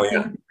throughout the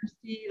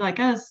university. Like,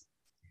 I was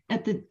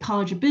at the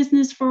College of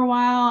Business for a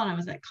while, and I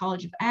was at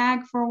College of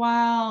Ag for a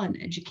while,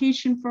 and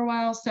education for a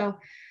while. So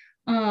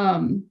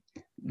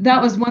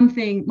that was one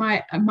thing.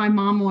 My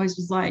mom always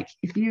was like,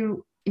 if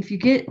you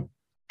get,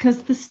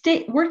 because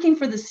working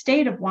for the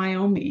state of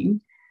Wyoming,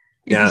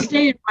 if you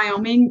stay in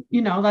Wyoming,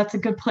 that's a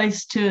good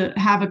place to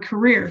have a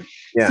career.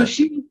 Yeah. So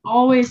she was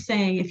always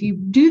saying, if you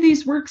do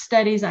these work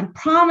studies, I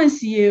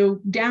promise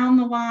you down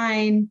the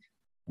line,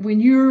 when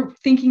you're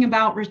thinking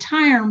about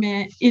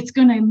retirement, it's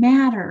going to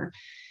matter.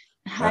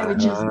 I would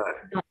just,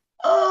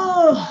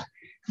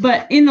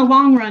 but in the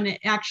long run, it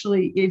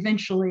actually,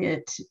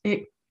 eventually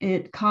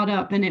it caught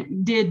up, and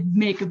it did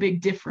make a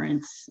big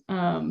difference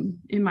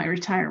in my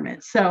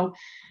retirement. So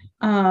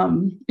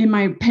in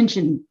my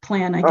pension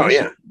plan, I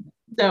guess.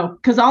 So,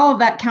 because all of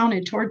that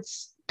counted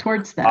towards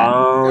that.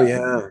 Oh,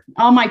 yeah.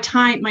 All my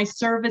time, my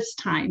service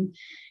time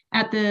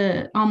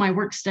all my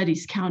work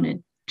studies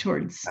counted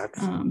towards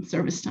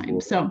service time.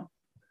 Cool. So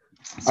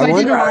I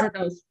did a lot of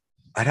those.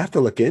 I'd have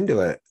to look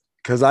into it,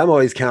 because I'm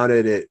always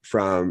counted it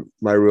from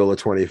my rule of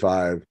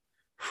 25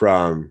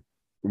 from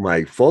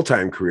my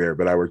full-time career,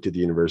 but I worked at the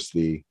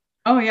university.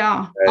 Oh,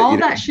 yeah. All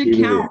that should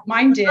count.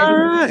 Mine did. All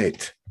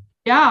right.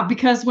 Yeah,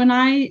 because when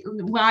I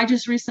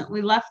just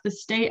recently left the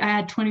state, I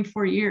had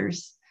 24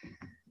 years.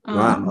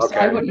 Wow, okay.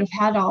 So I wouldn't have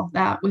had all of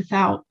that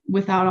without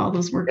all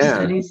those work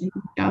studies and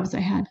jobs I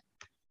had.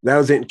 That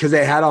was it, because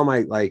they had all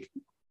my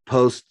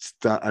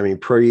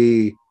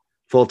pre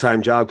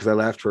full-time job, because I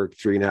left for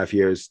 3.5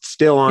 years,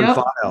 still on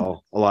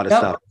file, a lot of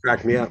stuff. It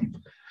cracked me up.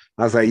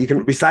 I was like,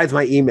 besides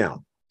my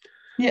email,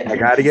 I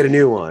got to get a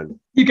new one.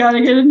 You got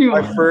to get a new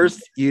one. My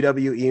first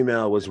UW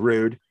email was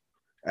Rude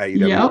at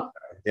UW.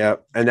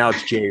 Yep. And now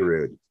it's J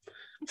Rude.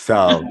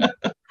 So,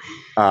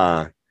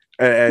 uh,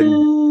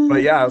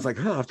 but yeah, I was like,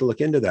 I have to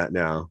look into that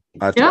now.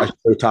 I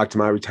should talk to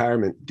my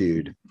retirement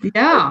dude.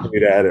 Yeah. Do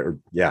that, or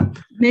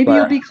Maybe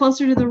you'll be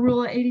closer to the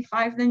rule of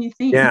 85 than you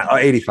think. Yeah,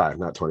 85,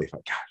 not 25.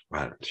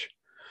 God,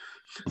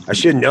 I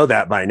should know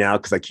that by now,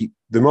 because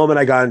the moment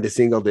I got into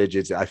single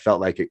digits, I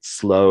felt like it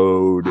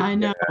slowed. I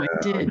know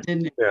it did,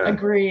 didn't it? Yeah.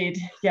 Agreed.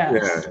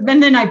 Yes. Yeah.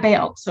 Then I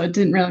bailed, so it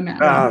didn't really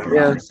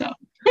matter. So.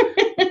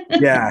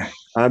 Yeah,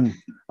 I'm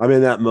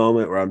in that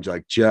moment where I'm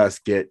like,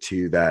 just get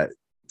to that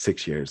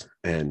 6 years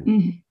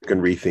and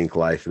can rethink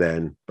life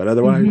then. But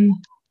otherwise,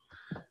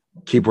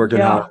 keep working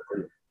hard.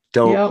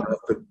 Don't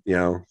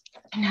no.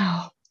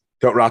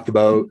 Don't rock the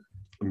boat.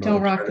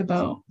 Don't rock the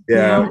boat.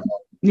 Yeah.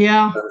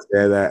 Yeah.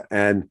 Say that.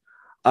 And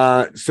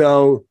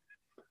so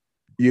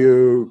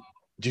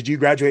did you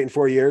graduate in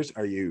 4 years?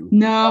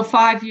 No,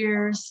 5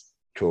 years.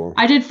 Cool.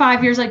 I did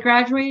 5 years. I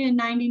graduated in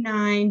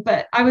 99,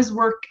 but I was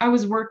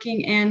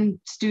working and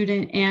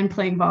student and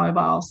playing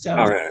volleyball. So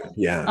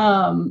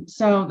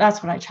so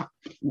that's what I taught,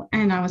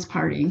 and I was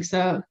partying.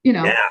 So,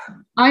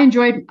 I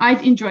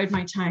enjoyed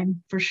my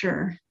time for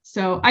sure.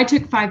 So I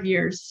took 5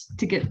 years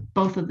to get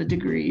both of the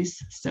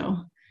degrees. So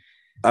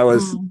I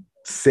was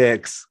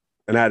 6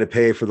 and I had to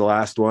pay for the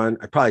last one.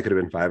 I probably could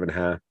have been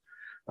 5.5.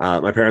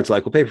 My parents were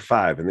like, we'll pay for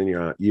 5. And then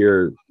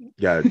you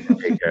got to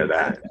take care of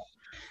that.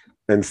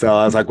 And so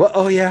I was like, well,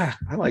 I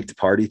like to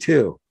party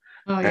too.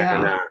 Oh,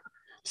 yeah. And,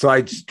 so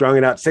I strung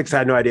it out. 6, I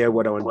had no idea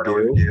what I wanted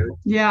to do.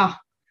 Yeah.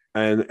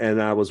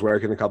 And I was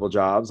working a couple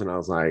jobs, and I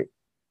was like,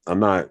 I'm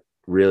not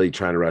really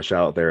trying to rush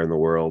out there in the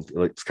world. It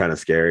looks kind of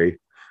scary,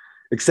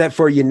 except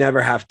for you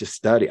never have to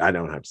study. I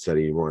don't have to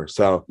study anymore.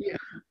 So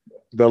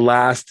the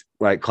last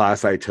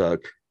class I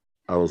took,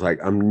 I was like,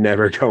 I'm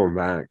never going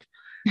back.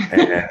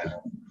 And,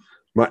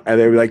 and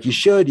they were like, you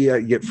should,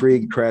 you get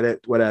free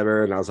credit,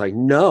 whatever. And I was like,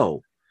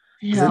 no.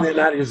 And then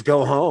I just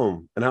go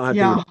home and I don't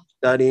have to be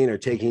studying or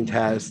taking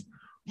tests.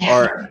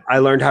 Or I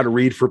learned how to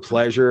read for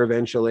pleasure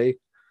eventually.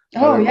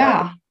 Oh,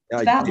 yeah.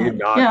 I did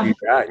not do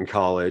that in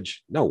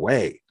college. No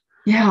way.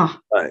 Yeah.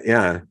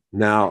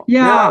 Now.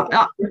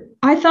 Yeah.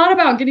 I thought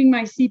about getting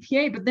my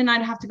CPA, but then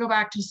I'd have to go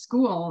back to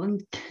school.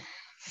 And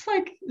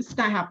it's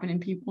not happening,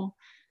 people.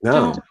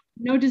 No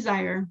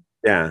desire.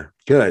 Yeah.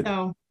 Good.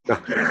 So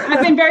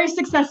I've been very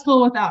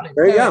successful without it.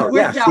 There you go.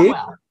 Yeah.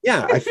 Well.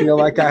 Yeah. I feel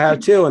like I have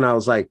too. And I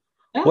was like,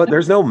 what?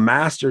 There's no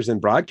master's in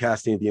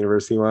broadcasting at the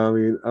University of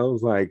Wyoming. I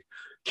was like,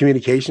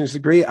 communications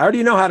degree. I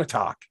already know how to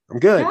talk. I'm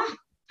good.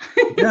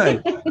 Yeah.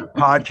 Good.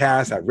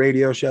 Podcasts,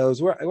 radio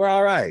shows. We're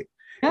all right.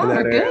 Yeah,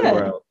 we're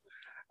good.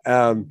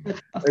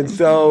 And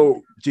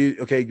so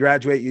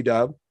graduate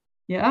UW.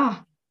 Yeah.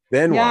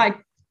 Then what?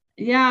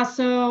 Yeah.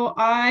 So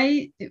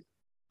I,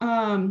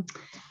 the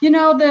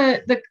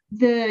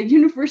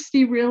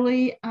university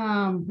really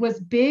was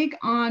big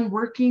on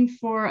working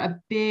for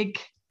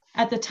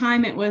at the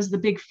time it was the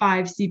big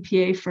 5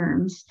 CPA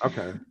firms.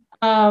 Okay.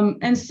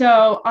 And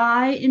so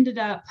I ended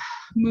up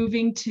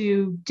moving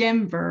to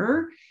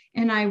Denver,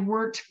 and I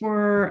worked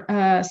for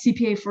a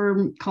CPA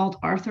firm called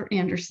Arthur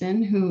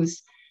Anderson,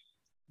 who's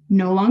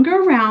no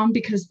longer around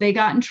because they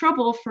got in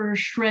trouble for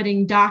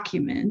shredding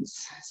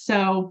documents.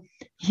 So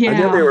I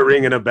know they were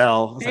ringing a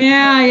bell.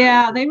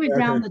 They went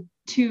down the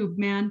tube,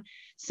 man.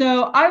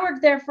 So I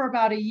worked there for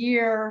about a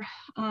year,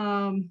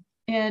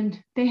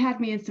 and they had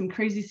me in some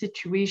crazy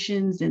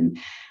situations, and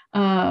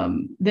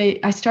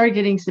I started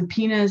getting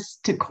subpoenas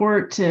to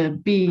court to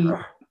be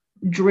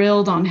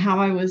drilled on how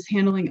I was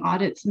handling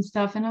audits and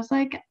stuff. And I was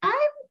like,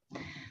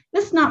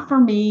 this is not for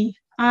me.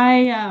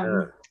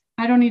 I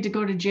don't need to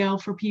go to jail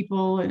for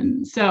people.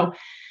 And so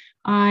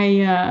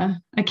I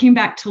came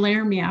back to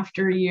Laramie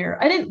after a year.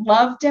 I didn't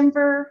love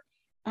Denver.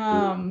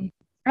 I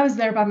was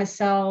there by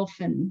myself,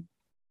 and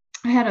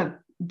I had a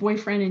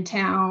boyfriend in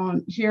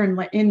town here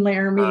in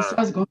Laramie. So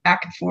I was going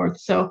back and forth.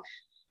 So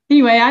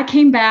anyway, I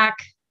came back,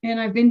 and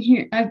I've been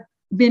here. I've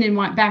been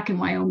back in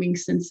Wyoming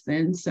since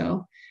then.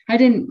 So I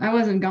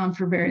wasn't gone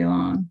for very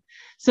long.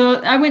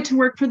 So I went to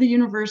work for the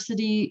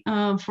university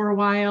for a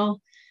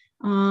while.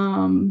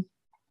 And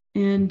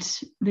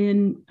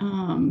then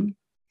I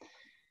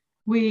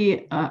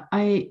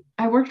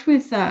worked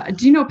with,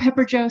 do you know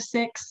Pepper Joe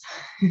Six?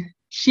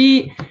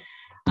 She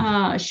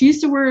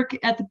used to work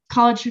at the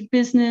College of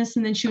Business,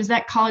 and then she was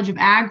at College of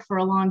Ag for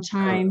a long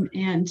time.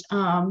 And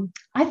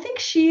I think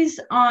she's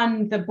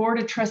on the board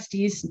of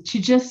trustees.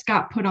 She just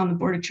got put on the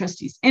board of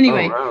trustees.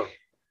 Anyway,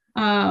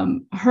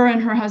 her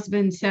and her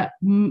husband set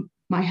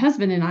my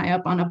husband and I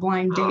up on a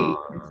blind date.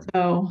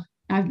 So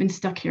I've been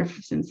stuck here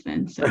since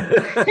then. So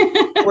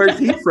where's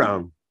he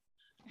from?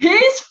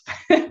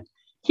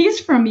 He's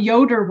from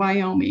Yoder,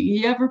 Wyoming.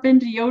 You ever been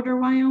to Yoder,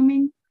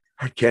 Wyoming?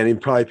 I can't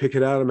even probably pick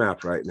it out on a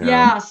map right now.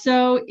 Yeah,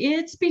 so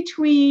it's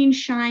between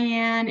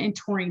Cheyenne and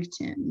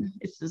Torrington.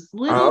 It's this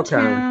little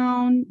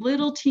town,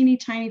 little teeny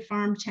tiny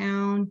farm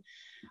town.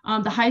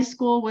 The high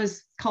school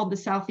was called the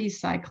Southeast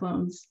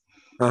Cyclones.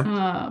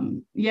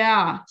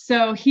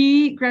 So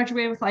he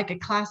graduated with like a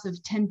class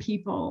of 10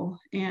 people,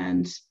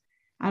 and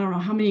I don't know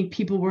how many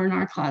people were in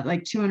our class,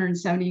 like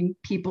 270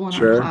 people in our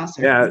Sure. class.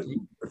 Yeah,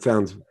 Something. that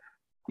sounds.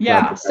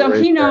 Yeah. So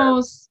right he there.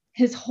 knows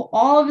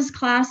all of his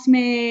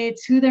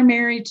classmates, who they're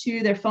married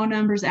to, their phone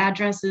numbers,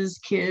 addresses,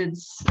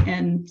 kids,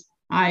 and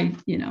I,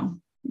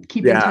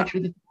 keep in touch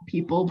with the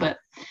people. But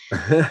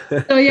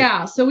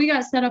so we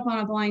got set up on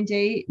a blind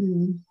date,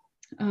 and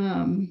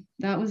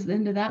that was the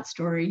end of that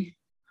story.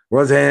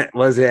 Was it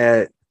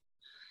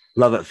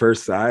love at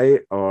first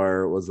sight,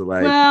 or was it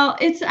like, well,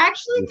 it's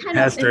actually kind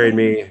of pestering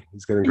me?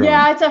 He's gonna grow.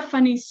 Yeah, it's a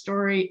funny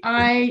story.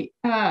 I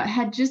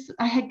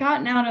had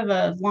gotten out of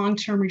a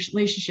long-term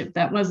relationship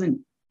that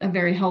wasn't a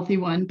very healthy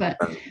one, but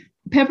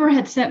Pepper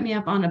had set me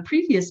up on a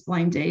previous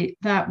blind date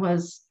that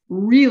was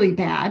really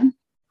bad.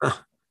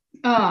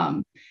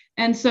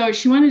 And so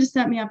she wanted to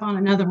set me up on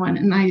another one,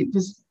 and I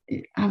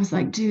was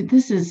like, dude,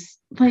 this is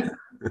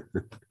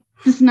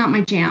not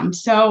my jam.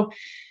 So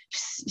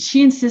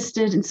she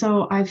insisted, and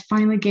so I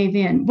finally gave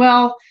in.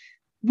 Well,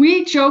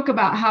 we joke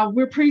about how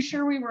we're pretty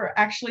sure we were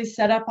actually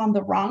set up on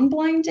the wrong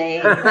blind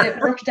date, but it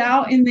worked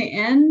out in the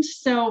end.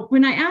 So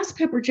when I asked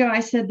Pepper Joe, I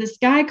said, this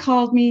guy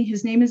called me,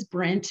 his name is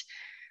Brent.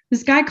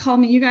 This guy called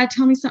me, you got to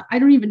tell me something. I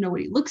don't even know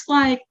what he looks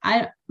like.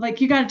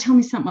 You got to tell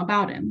me something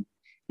about him.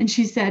 And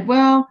she said,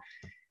 well,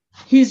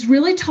 he's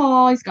really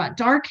tall. He's got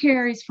dark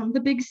hair. He's from the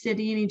big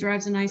city, and he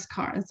drives a nice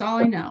car. That's all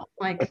I know.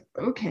 Like,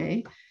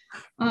 okay.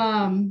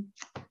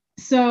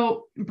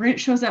 So Brent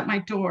shows at my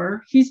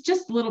door. He's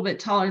just a little bit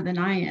taller than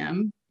I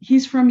am.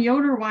 He's from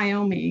Yoder,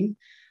 Wyoming.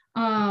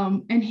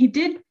 And he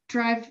did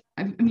drive,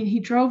 he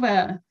drove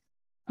a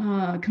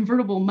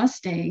convertible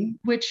Mustang,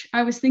 which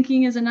I was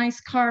thinking is a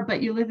nice car,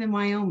 but you live in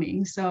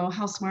Wyoming, so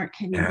how smart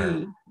can you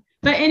be?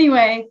 But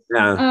anyway,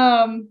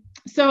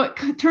 so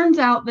it turns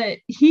out that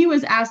he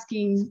was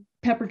asking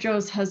Pepper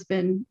Joe's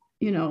husband,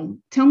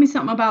 tell me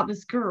something about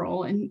this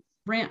girl. And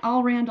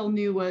all Randall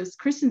knew was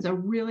Kristin's a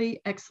really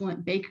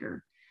excellent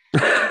baker.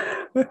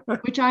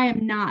 Which I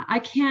am not. I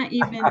can't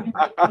even make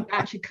a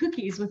batch of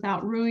cookies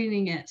without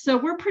ruining it. So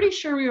we're pretty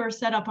sure we were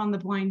set up on the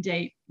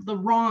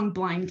wrong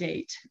blind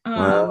date.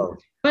 Wow.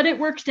 But it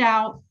worked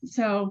out.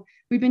 So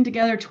we've been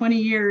together 20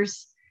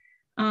 years,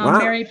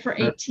 married for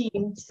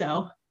 18.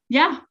 So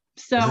yeah.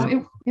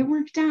 So it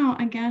worked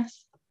out, I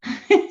guess.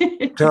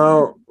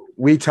 So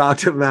we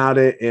talked about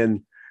it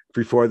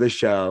before the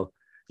show.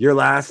 Your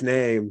last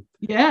name,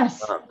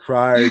 yes,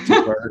 prior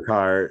to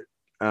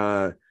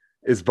Burkart,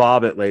 is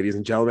Bobbitt, ladies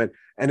and gentlemen.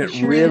 And it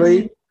sure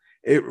really,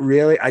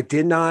 I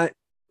did not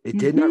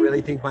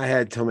really think in my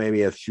head till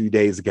maybe a few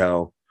days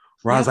ago,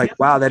 where I was like,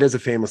 wow, that is a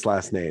famous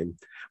last name.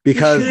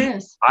 Because sure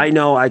I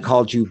know I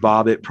called you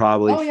Bobbitt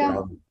probably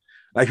from,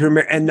 remember,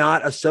 and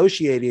not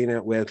associating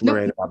it with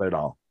Lorena Bobbitt at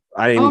all.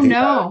 I didn't think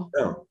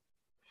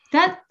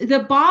that the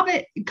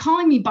Bobbitt,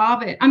 calling me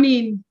Bobbitt,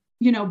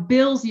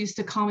 Bills used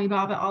to call me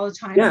Bobbitt all the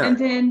time. Yeah. And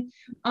then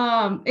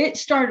it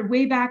started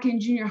way back in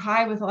junior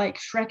high with like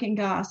Shrek and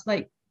Goss,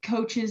 like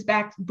coaches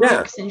back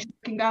Brooks and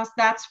Shrek and Goss.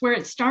 That's where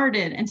it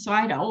started. And so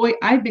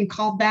I'd been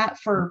called that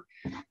for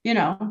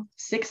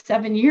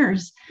 6-7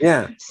 years.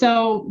 Yeah.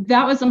 So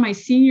that was in my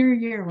senior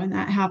year when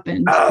that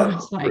happened. Oh, I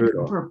was like,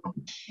 oh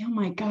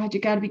my God, you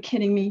got to be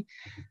kidding me.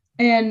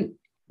 And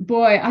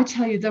boy, I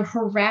tell you, the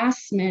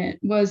harassment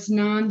was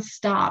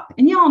nonstop.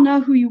 And y'all know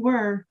who you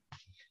were.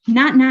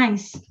 Not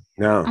nice.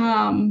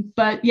 No.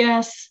 But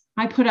yes,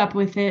 I put up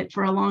with it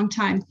for a long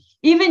time.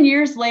 Even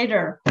years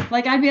later,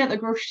 like I'd be at the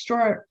grocery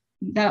store.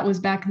 That was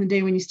back in the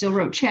day when you still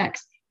wrote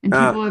checks, and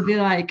people would be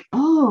like,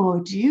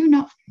 oh, do you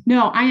know?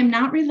 No, I am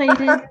not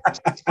related.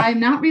 I'm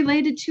not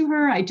related to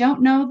her. I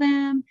don't know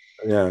them.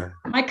 Yeah.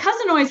 My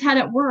cousin always had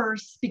it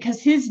worse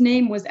because his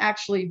name was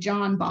actually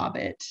John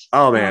Bobbitt.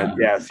 Oh man.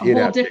 Yes. A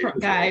whole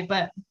different guy,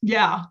 but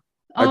yeah.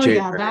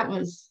 That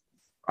was.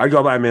 I'd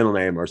go by middle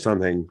name or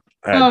something.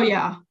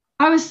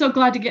 I was so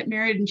glad to get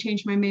married and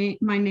change my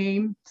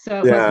name, so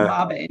it wasn't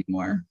Bobbitt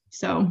anymore.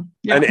 So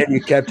and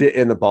you kept it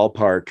in the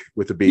ballpark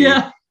with the B.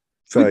 Yeah.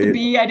 So with the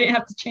B, I didn't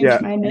have to change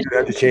my initials. You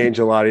didn't have to change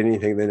a lot of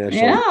anything the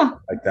initials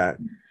like that.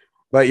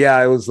 But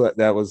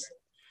that was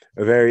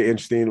a very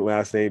interesting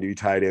last name to be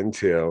tied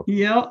into.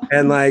 Yeah.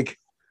 And like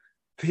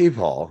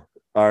people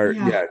are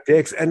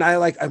dicks. And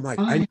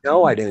I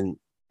know I didn't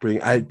bring.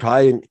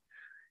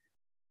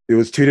 It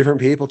was two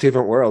different people, two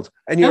different worlds.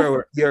 And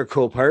you're a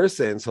cool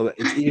person, so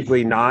it's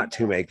easily not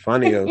to make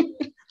fun of you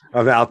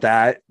about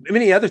that.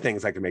 Many other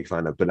things I could make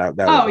fun of, but not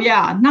that.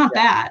 Not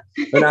that.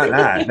 But not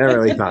that. Never,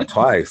 at least not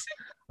twice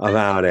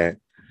about it.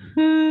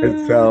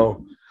 And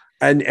so,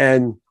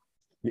 and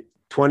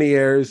 20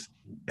 years.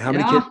 How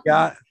many kids you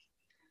got?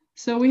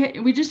 So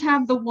we just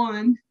have the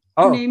one.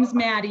 Her name's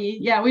Maddie.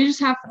 Yeah, we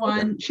just have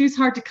one. She was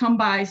hard to come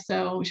by,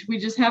 so we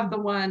just have the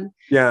one.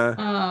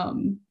 Yeah.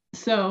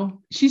 So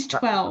she's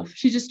 12.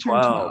 She just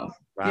turned 12.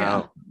 Wow.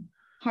 Yeah.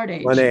 Hard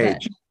age. One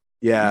age.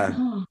 Yeah.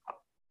 Oh.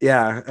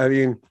 Yeah. I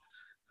mean,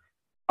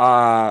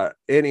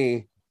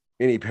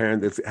 any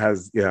parent that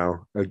has,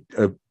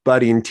 a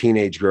budding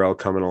teenage girl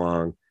coming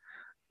along,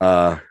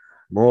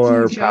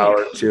 more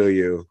power to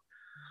you.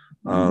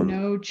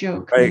 No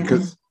joke. Right.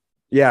 Because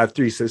I have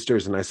 3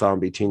 sisters and I saw them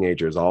be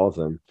teenagers, all of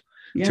them.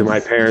 to my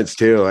parents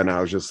too. And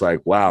I was just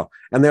like, wow.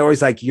 And they're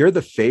always like, you're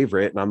the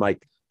favorite. And I'm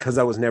like, because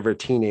I was never a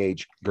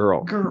teenage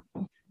girl.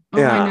 Oh,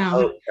 yeah. I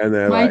know. And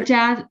then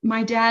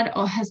my dad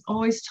has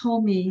always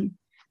told me,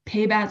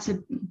 payback's a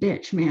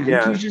bitch, man.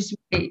 Yeah. You just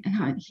wait.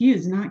 And he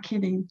is not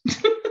kidding.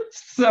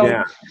 So,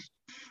 yeah.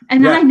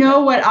 and I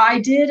know what I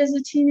did as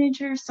a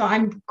teenager, so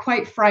I'm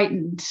quite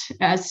frightened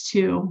as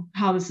to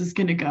how this is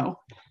going to go.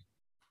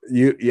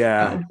 You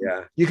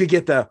could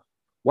get the,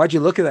 why'd you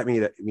look at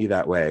me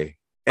that way?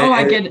 And,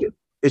 I get it.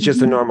 It's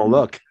just a normal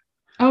look.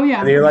 Oh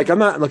yeah. And you're like, I'm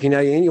not looking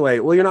at you anyway.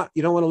 Well, you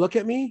don't want to look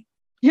at me?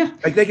 Yeah.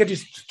 Like they could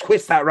just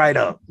twist that right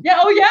up. Yeah.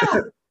 Oh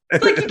yeah.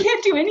 It's like you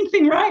can't do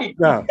anything right.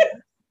 No.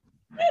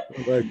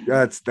 Like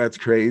that's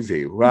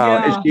crazy.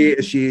 Wow. Yeah.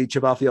 Is she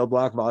chip off the old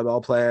block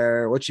volleyball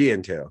player? What's she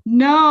into?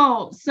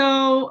 No.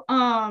 So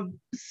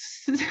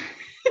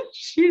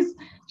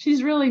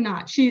she's really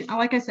not.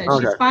 Like I said,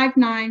 she's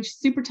 5'9", she's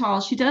super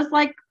tall. She does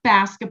like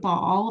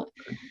basketball.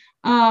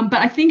 But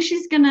I think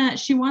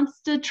she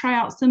wants to try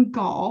out some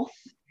golf.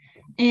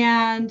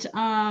 And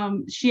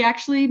she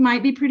actually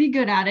might be pretty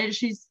good at it.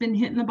 She's been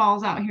hitting the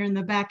balls out here in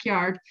the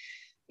backyard.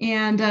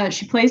 And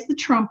she plays the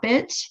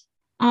trumpet.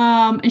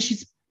 And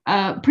she's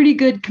pretty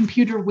good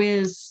computer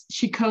whiz.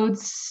 She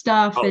codes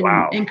stuff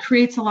and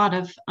creates a lot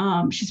of,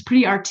 she's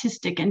pretty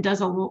artistic and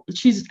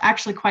she's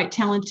actually quite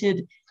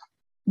talented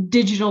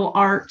digital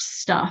art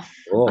stuff.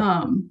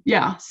 Cool.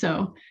 Yeah,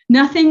 so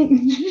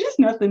she's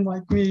nothing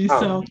like me.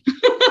 So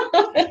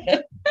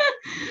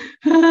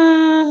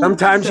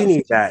sometimes you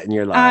need that in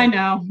your life. I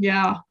know.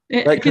 Yeah.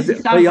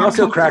 You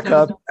also crack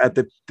up at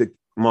the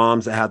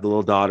moms that have the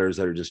little daughters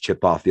that are just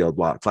chip off the old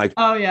blocks. Like,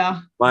 oh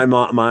yeah,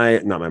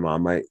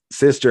 my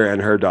sister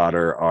and her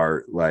daughter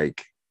are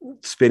like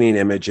spinning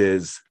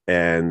images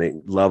and they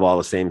love all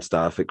the same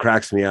stuff. It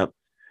cracks me up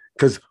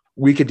because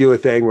we could do a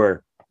thing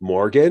where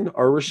Morgan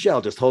or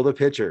Rochelle just hold the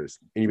pictures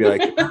and you'd be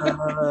like,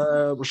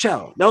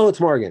 Rochelle, no, it's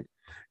Morgan.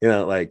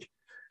 Like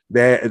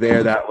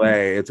they're that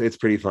way. It's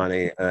pretty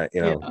funny.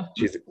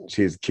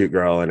 She's a cute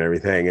girl and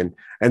everything.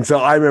 And so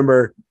I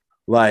remember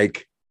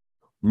like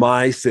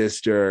my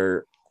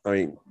sister,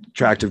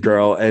 attractive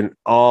girl, and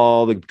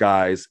all the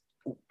guys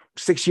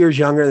 6 years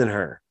younger than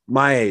her,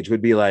 my age,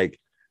 would be like,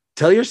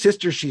 tell your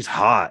sister she's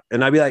hot.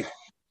 And I'd be like,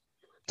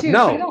 dude,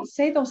 no, I don't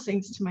say those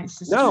things to my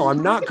sister. No,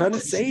 I'm not going to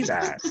say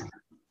that.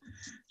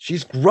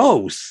 She's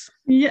gross.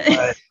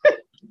 Yeah.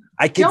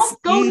 I can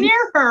go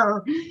near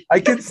her.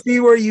 I can see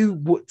where you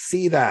would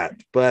see that,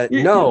 but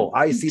no,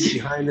 I see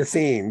behind the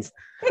scenes.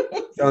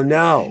 So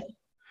no.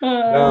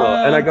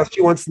 And I go,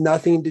 she wants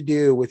nothing to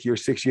do with your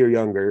 6 year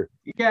younger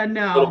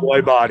little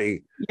boy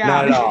body. Yeah.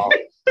 Not at all.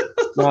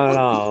 Not at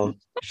all.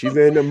 She's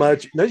into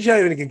much. No, she's not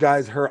even getting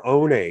guys her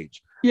own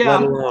age. Yeah.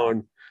 Let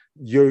alone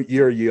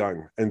you're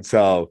young. And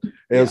so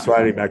it was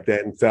funny back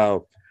then.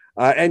 So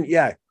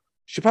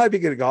she'll probably be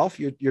good at golf.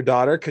 Your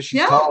daughter, because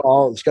she's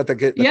tall. She's got the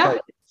good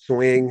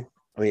swing.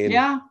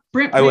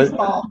 Brent plays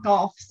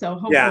golf, so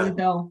hopefully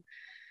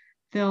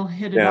they'll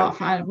hit it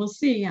off. We'll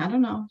see. I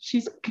don't know.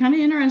 She's kind of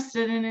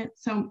interested in it,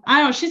 so I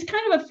don't know. She's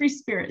kind of a free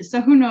spirit,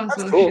 so who knows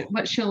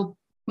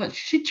what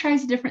she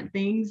tries different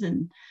things.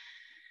 And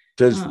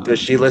does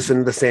she listen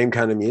to the same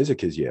kind of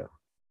music as you?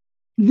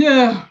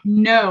 No,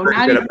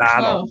 not even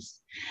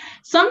close.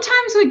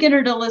 Sometimes we get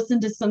her to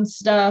listen to some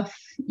stuff,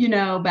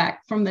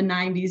 back from the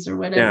 90s or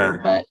whatever,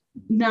 but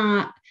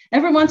not.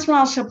 Every once in a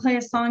while, she'll play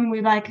a song and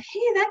we're like,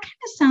 hey, that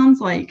kind of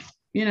sounds like,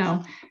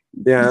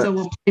 so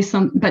we'll play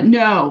some, but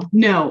no.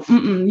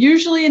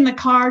 Usually in the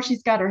car,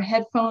 she's got her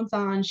headphones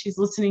on. She's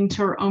listening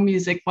to her own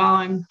music while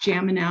I'm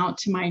jamming out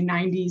to my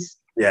 90s.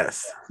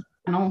 Yes.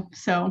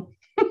 So.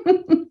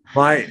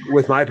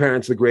 With my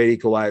parents, the great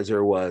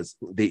equalizer was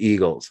the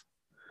Eagles.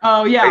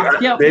 Oh,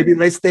 yeah. They'd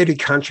be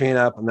country and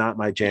up, not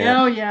my jam.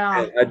 Oh,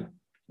 yeah. I'd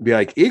be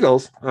like,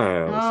 Eagles?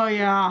 Oh,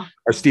 yeah.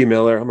 Or Steve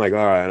Miller. I'm like, all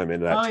right, I'm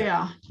into that. Oh,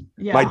 yeah.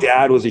 My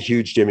dad was a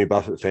huge Jimmy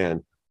Buffett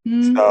fan.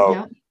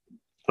 So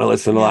I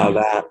listened to a lot of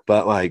that.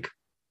 But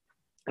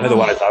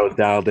otherwise I was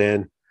dialed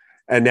in.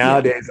 And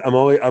nowadays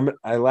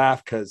I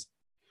laugh because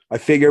I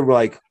figure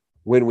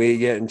when we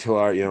get into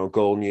our,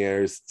 golden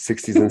years,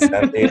 60s and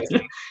 70s,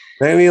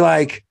 then we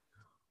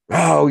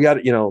we got,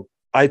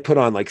 I put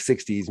on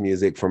 60s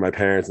music for my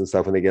parents and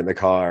stuff when they get in the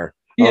car.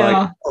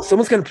 Yeah.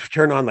 Someone's going to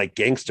turn on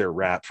gangster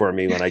rap for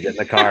me when I get in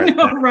the car.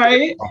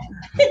 Right.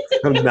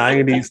 Some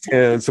 90s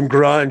tunes, some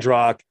grunge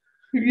rock.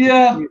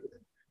 Yeah.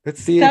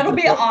 Let's see. That'll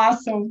be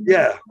awesome.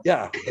 Yeah.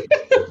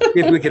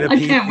 If we can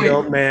appease the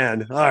old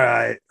man. All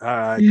right.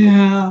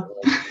 Yeah.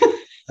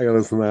 I gotta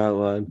listen to that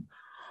one.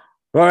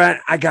 All right.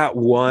 I got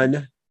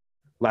one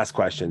last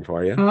question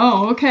for you.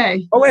 Oh,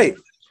 okay. Oh, wait.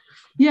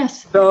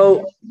 Yes.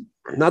 So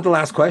not the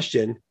last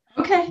question.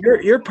 Okay.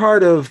 You're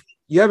part of,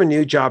 you have a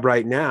new job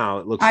right now.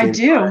 It looks I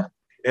do.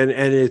 And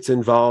it's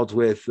involved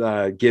with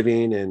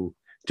giving and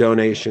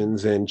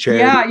donations and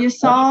charity. Yeah, you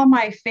saw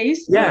my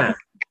Facebook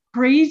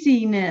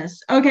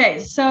craziness. Okay,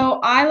 so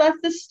I left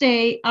the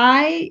state.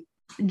 I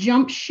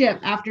jumped ship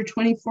after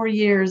 24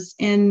 years.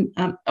 And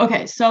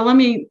so let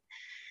me.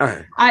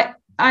 Right.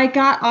 I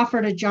got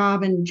offered a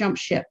job and jumped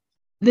ship.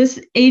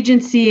 this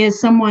agency is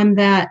someone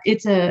that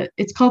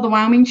it's called the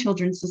Wyoming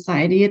Children's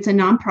Society. It's a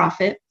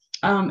nonprofit.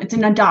 It's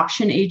an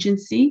adoption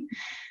agency.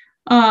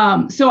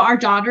 So our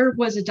daughter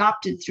was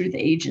adopted through the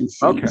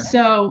agency. Okay.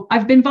 So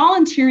I've been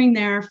volunteering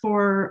there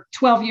for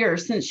 12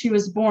 years since she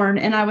was born,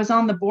 and I was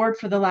on the board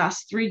for the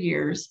last 3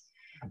 years.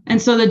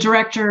 And so the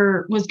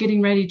director was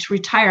getting ready to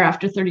retire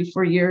after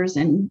 34 years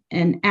and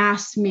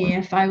asked me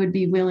if I would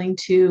be willing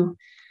to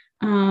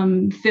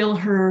fill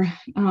her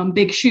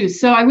big shoes.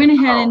 So I went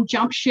ahead and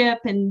jumped ship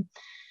and,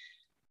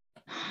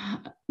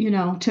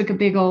 took a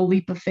big old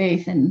leap of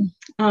faith, and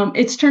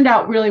it's turned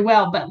out really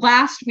well. But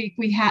last week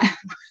we had,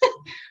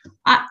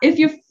 if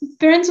you're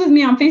friends with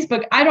me on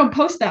Facebook, I don't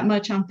post that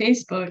much on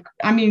Facebook.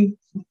 I mean,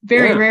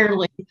 very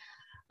rarely.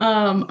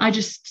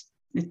 It's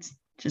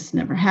just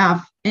never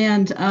have.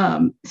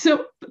 And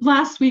so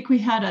last week we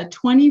had a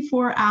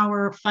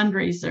 24-hour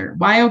fundraiser,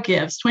 WYO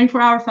Gives,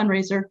 24-hour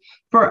fundraiser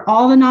for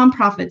all the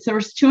nonprofits. There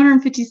was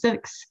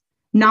 256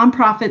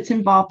 nonprofits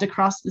involved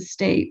across the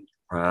state.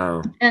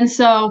 Wow. And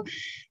so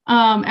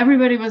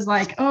everybody was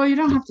like, oh, you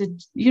don't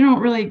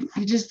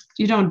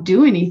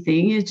do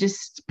anything. You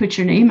just put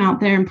your name out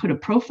there and put a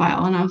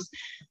profile. And I was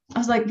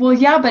like, well,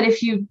 yeah, but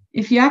if you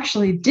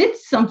actually did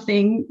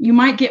something, you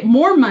might get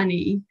more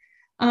money.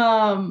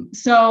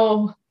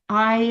 So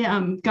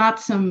I got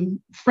some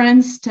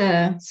friends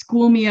to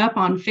school me up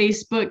on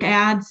Facebook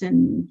ads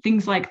and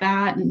things like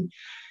that. And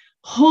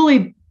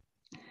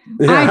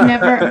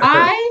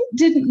I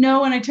didn't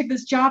know when I took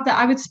this job that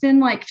I would spend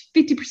like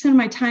 50% of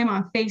my time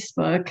on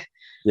Facebook.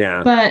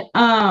 Yeah. But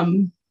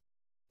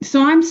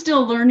so I'm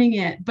still learning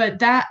it. But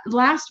that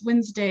last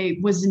Wednesday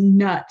was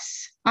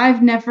nuts.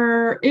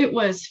 It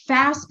was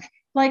fast.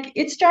 Like,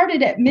 it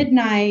started at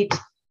midnight.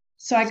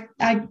 So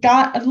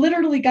I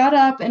literally got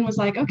up and was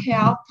like, okay,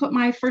 I'll put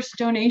my first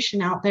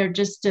donation out there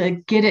just to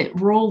get it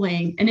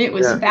rolling. And it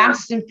was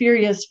fast and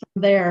furious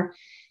from there.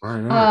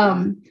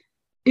 I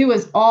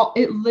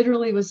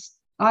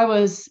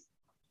was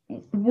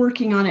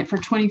working on it for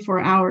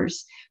 24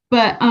 hours,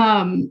 but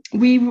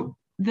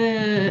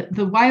the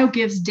WYO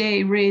Gives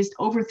Day raised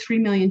over $3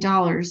 million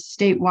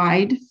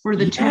statewide for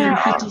the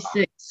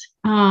 256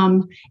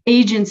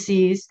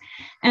 agencies.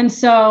 And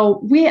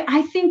so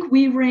I think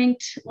we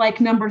ranked like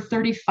number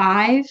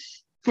 35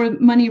 for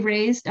money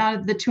raised out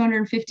of the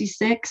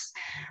 256.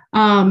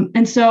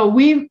 And so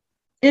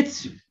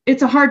it's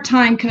a hard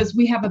time because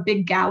we have a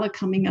big gala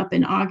coming up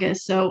in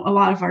August. So a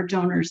lot of our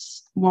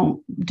donors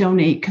won't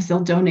donate because they'll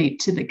donate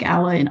to the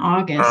gala in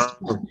August.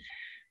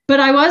 But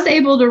I was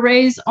able to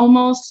raise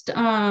almost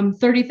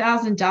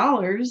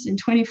 $30,000 in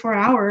 24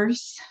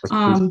 hours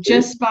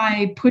just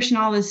by pushing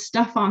all this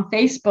stuff on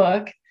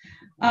Facebook.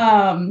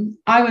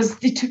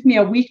 It took me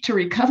a week to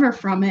recover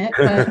from it,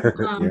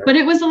 but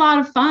it was a lot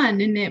of fun,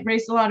 and it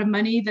raised a lot of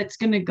money that's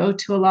going to go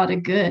to a lot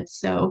of good.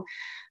 So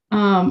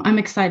I'm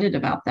excited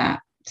about that.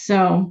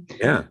 So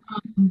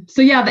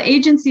the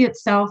agency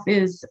itself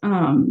is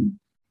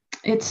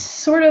it's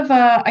sort of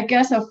a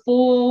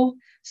full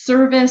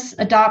service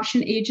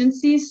adoption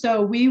agency.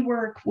 So we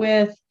work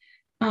with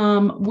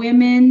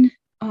women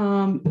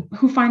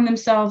who find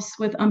themselves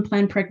with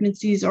unplanned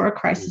pregnancies or a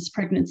crisis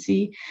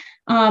pregnancy.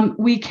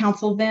 We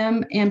counsel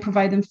them and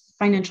provide them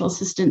financial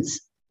assistance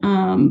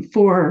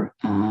for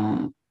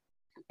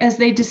as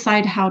they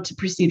decide how to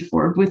proceed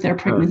forward with their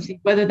pregnancy,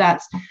 whether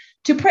that's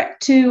to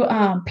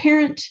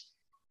parent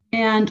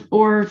and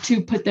or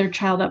to put their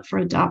child up for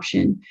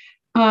adoption,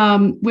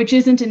 which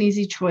isn't an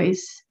easy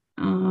choice.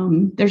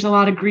 There's a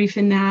lot of grief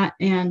in that.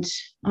 And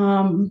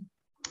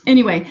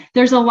anyway,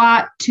 there's a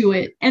lot to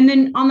it. And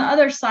then on the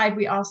other side,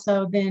 we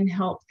also then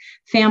help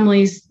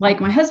families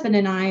like my husband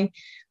and I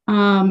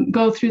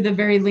go through the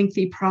very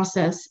lengthy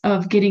process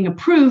of getting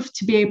approved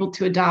to be able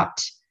to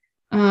adopt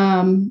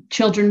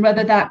children,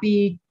 whether that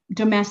be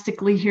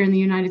domestically here in the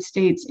United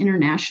States,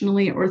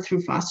 internationally, or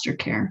through foster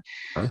care.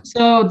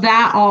 So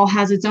that all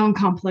has its own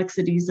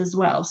complexities as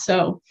well.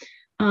 So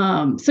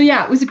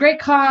it was a great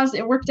cause.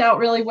 It worked out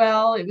really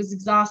well. It was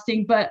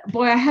exhausting, but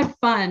boy, I had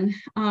fun.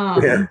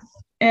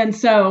 And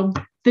so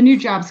the new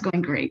job's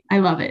going great. I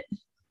love it.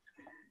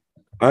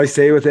 I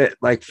say with it,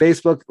 like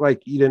Facebook,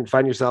 like you didn't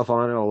find yourself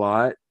on it a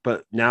lot,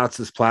 but now it's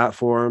this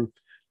platform.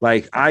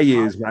 Like I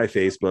use my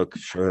Facebook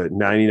for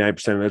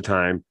 99% of the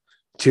time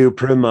to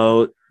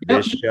promote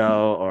this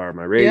show or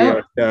my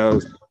radio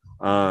shows.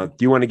 Do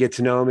you want to get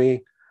to know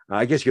me?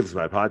 I guess you can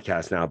listen to my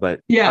podcast now,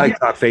 but I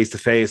talk face to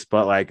face,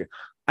 but like,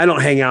 I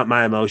don't hang out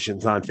my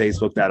emotions on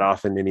Facebook that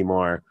often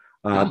anymore.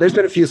 There's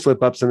been a few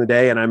slip ups in the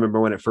day. And I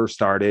remember when it first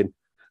started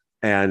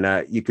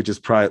and you could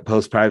just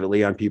post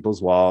privately on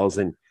people's walls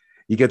and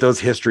you get those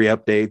history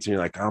updates and you're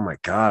like, oh my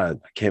God,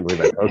 I can't believe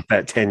I posted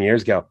that 10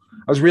 years ago.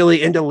 I was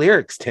really into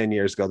lyrics 10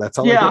 years ago. That's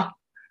all I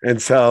did. And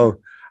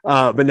so,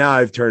 but now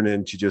I've turned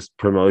into just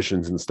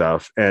promotions and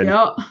stuff. And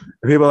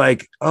people are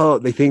like, oh,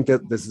 they think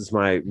that this is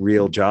my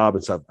real job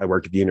and stuff. I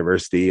work at the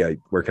university. I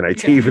work in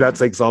IT, but that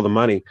takes all the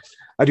money.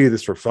 I do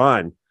this for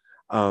fun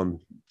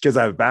because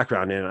I have a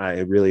background in it.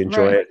 I really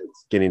enjoy it.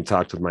 It's getting to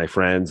talk to my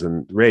friends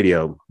and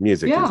radio,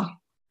 music.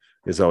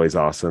 is always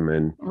awesome.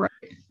 And Right.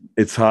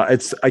 it's hot.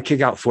 I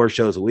kick out 4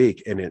 shows a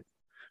week, and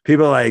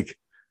people are like,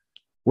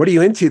 what are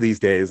you into these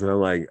days? And I'm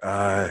like,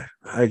 I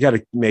got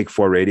to make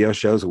 4 radio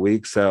shows a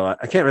week. So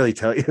I can't really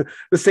tell you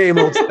the same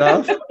old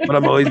stuff, but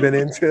I've always been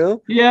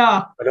into.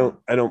 Yeah. I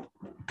don't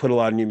put a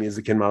lot of new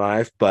music in my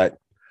life, but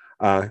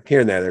here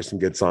and there's some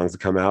good songs that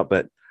come out.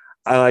 But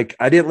I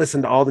didn't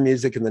listen to all the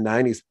music in the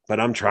 90s, but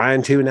I'm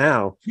trying to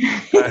now.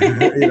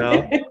 You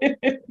know?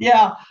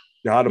 Yeah.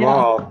 Got them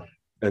all.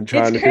 And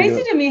trying it's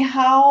crazy to me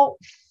how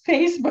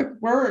Facebook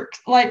works.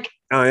 Like,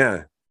 oh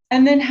yeah.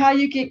 And then how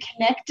you get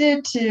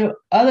connected to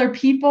other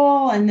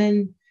people, and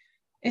then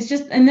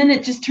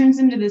it just turns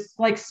into this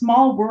like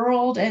small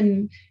world,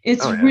 and it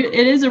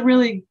is a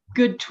really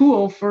good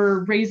tool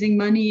for raising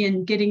money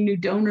and getting new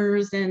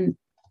donors and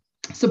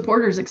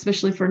supporters,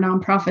 especially for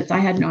nonprofits. I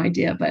had no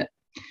idea, but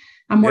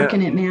I'm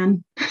working it,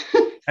 man.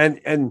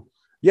 and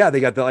yeah, they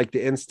got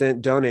the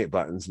instant donate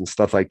buttons and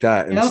stuff like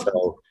that. And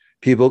so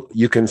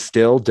you can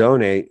still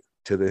donate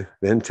to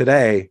them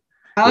today.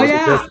 Oh,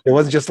 it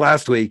wasn't just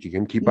last week. You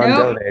can keep on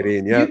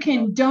donating. Yeah. You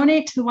can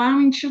donate to the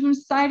Wyoming Children's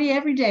Society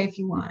every day if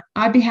you want.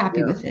 I'd be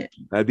happy with it.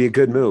 That'd be a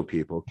good move,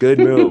 people. Good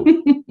move.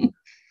 Let's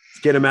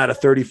get them out of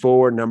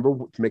 34,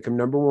 make them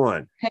number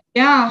 1.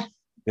 Yeah.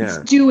 Let's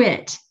do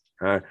it.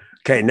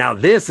 Okay, now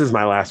this is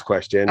my last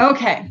question.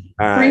 Okay,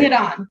 bring it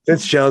on.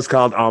 This show's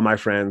called All My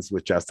Friends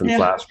with Justin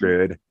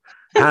Flaskerud.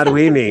 How do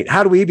we meet?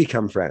 How do we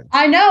become friends?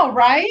 I know,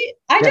 right?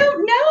 I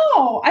don't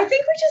know. I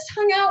think we just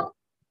hung out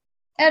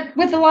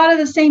with a lot of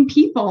the same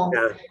people.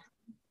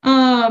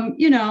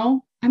 You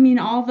know, I mean,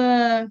 all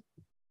the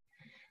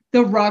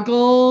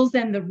Ruggles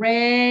and the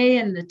Ray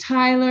and the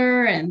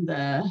Tyler and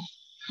the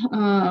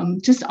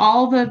just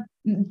all the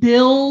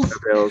Bills.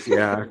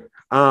 Yeah.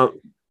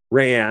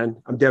 Rayanne.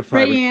 I'm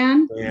definitely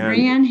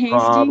Rayanne Hastings.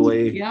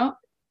 Probably. Yep.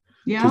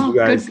 Yeah. Because you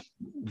guys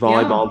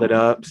volleyballed it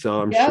up, so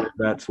I'm sure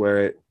that's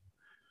where it.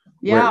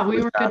 Yeah,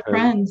 we were good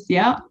friends.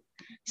 Yeah.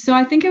 So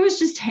I think it was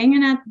just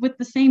hanging out with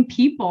the same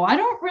people. I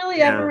don't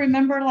really ever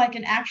remember like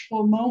an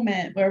actual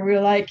moment where we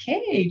were like,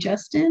 "Hey,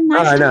 Justin."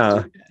 I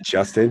know.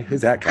 Justin,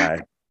 who's that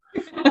guy?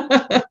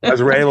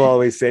 As Ray will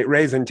always say,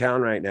 Ray's in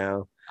town right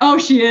now. Oh,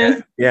 she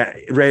is? Yeah.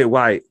 Ray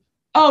White.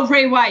 Oh,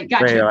 Ray White.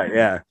 Gotcha. Ray White,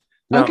 yeah.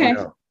 No, okay.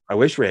 No. I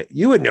wish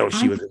you would know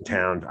she was in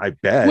town. I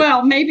bet.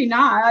 Well, maybe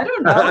not. I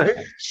don't know.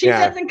 She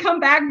doesn't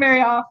come back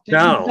very often.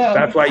 No,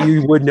 that's why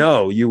you would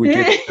know. You would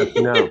get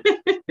to know.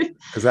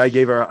 Because I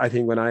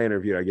think when I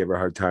interviewed, I gave her a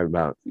hard time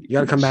about, you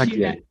got to come back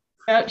again.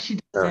 Yep, she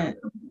doesn't.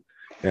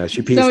 Yeah,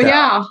 she pieced out.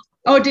 Yeah.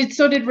 Oh,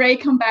 did Ray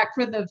come back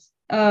for the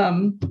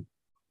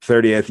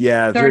 30th?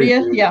 Yeah.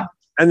 30th, yeah.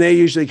 And they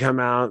usually come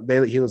out.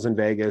 He lives in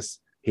Vegas.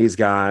 He's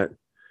got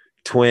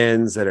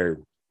twins that are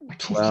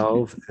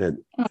 12 and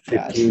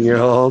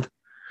 15-year-old.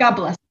 God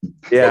bless.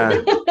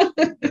 Yeah.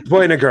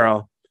 Boy and a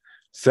girl.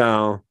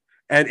 So,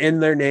 and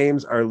in their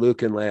names are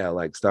Luke and Leia,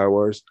 like Star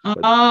Wars.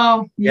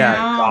 Oh, yeah.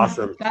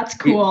 Awesome. That's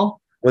cool.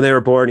 When they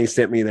were born, he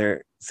sent me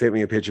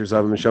pictures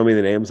of them and showed me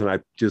the names, and I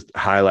just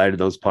highlighted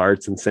those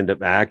parts and sent it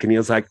back. And he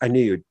was like, I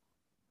knew you'd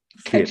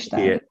catch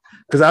it.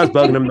 Because I was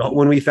bugging him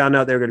when we found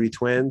out they were going to be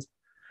twins.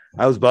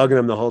 I was bugging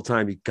him the whole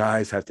time. You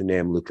guys have to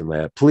name Luke and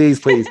Leia. Please,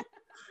 please.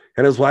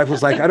 And his wife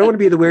was like, I don't want to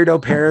be the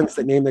weirdo parents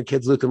that name their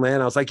kids Luke and Leia.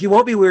 And I was like, you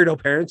won't be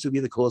weirdo parents. You'll be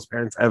the coolest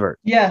parents ever.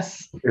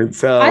 Yes. And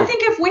so I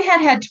think if we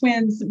had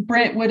twins,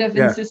 Brent would have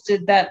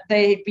insisted that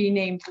they be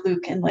named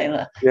Luke and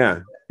Layla. Yeah.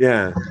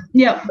 Yeah.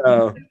 Yep.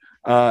 So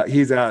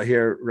he's out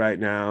here right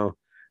now.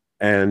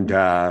 And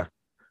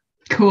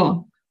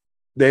cool.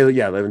 They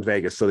live in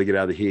Vegas. So they get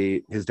out of the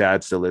heat. His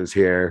dad still lives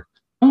here.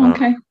 Oh,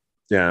 okay.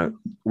 Yeah.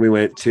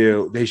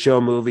 They show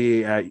a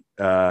movie at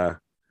a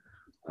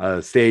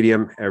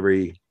stadium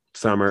every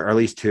summer, or at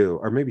least 2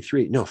 or maybe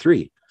 3. No,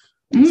 3.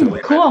 So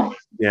cool.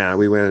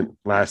 We went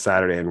last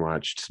Saturday and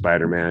watched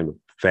Spider-Man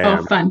fam.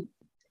 Oh, fun.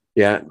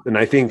 Yeah. And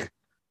I think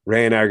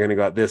Ray and I are going to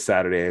go out this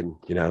Saturday and,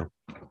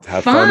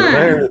 have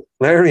fun with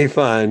Laramie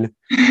fun.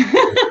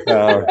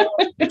 So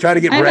try to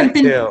get Brett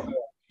too.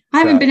 I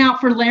haven't been out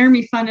for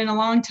Laramie fun in a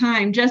long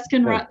time. Jessica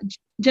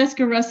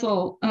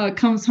Russell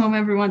comes home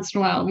every once in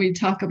a while, and we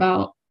talk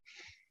about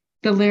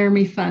the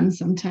Laramie fun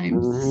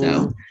sometimes. Mm-hmm.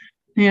 So,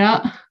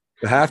 yeah.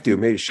 You have to.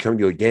 Maybe you should come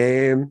to a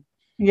game.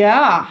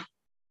 Yeah.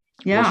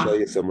 Yeah. We'll show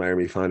you some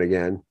Laramie fun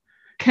again.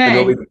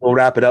 Okay. We'll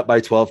wrap it up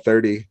by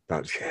 12:30.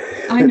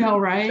 I know,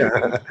 right?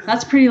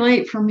 That's pretty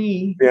late for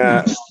me.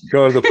 Yeah.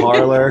 Go to the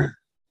parlor.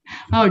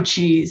 Oh,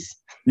 geez.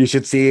 You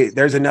should see.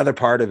 There's another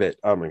part of it.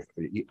 Oh my!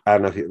 I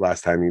don't know if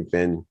last time you've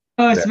been.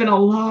 Oh, it's been a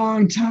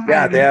long time.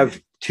 Yeah, they have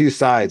 2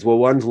 sides. Well,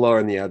 one's lower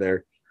than the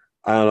other.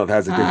 I don't know if it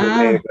has a different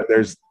name, but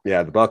there's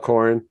the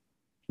Buckhorn,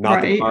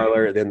 not the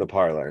parlor, then the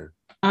parlor.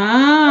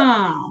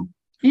 Oh,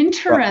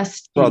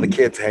 interesting. Well, the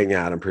kids hang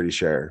out, I'm pretty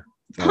sure.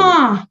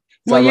 Huh.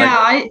 So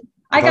well,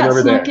 I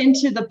got snuck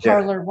into the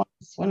parlor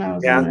once when I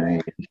was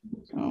underage.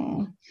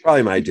 Oh.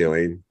 Probably my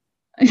doing.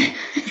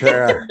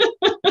 Sure.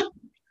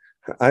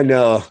 I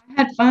know.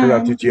 I had fun.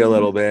 Interrupted you a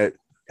little bit.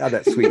 Had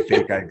that sweet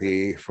fake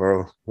ID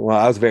I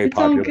was very It's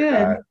all popular.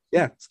 good.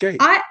 Yeah, it's great.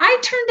 I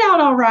turned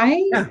out all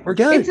right. Yeah, we're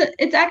good.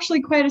 It's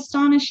actually quite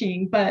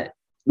astonishing, but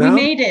No? we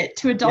made it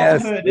to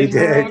adulthood. Yes, we and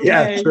we're did. okay.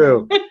 Yeah,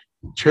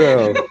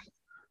 true.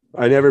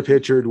 I never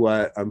pictured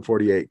what I'm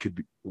 48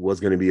 was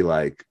going to be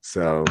like.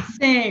 So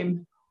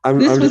Same. I'm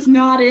was just,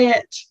 not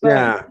it. But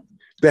yeah.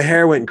 The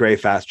hair went gray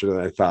faster than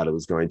I thought it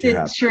was going to it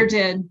happen. sure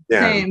did.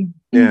 Yeah. Same.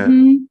 Yeah.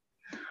 Mhm.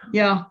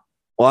 Yeah.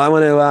 Well, I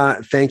want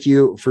to thank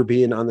you for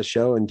being on the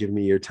show and giving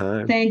me your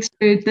time. Thanks,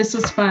 Ruth. This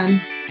was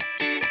fun.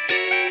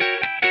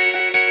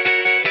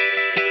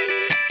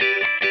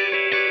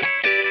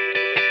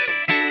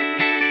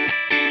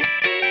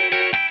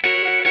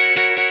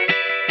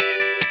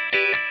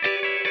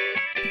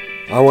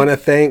 I want to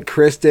thank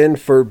Kristin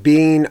for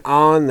being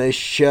on the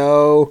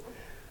show.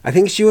 I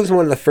think she was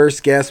one of the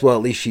first guests, well,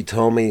 at least she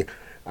told me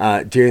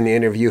during the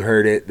interview,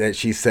 heard it, that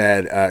she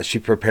said she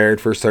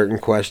prepared for certain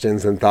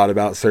questions and thought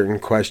about certain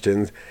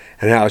questions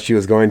and how she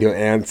was going to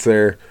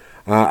answer.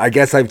 I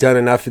guess I've done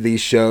enough of these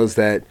shows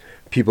that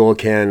people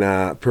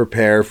can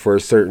prepare for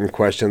certain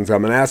questions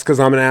I'm going to ask, because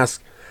I'm going to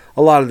ask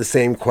a lot of the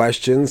same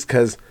questions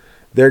because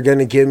they're going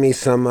to give me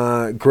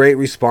some great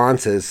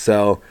responses.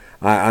 So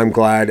I'm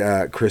glad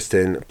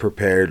Kristin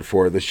prepared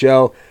for the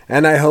show,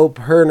 and I hope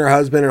her and her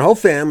husband and whole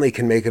family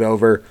can make it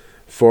over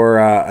for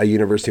a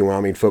University of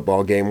Wyoming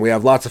football game. We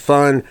have lots of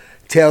fun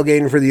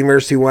tailgating for the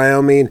University of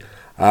Wyoming.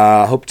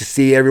 Hope to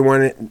see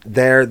everyone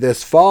there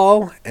this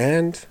fall,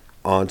 and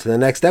on to the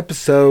next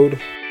episode.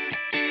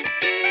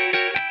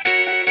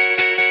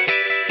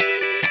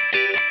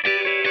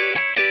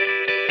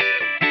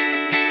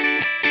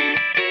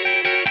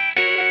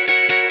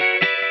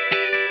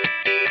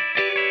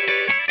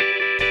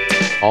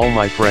 All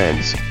my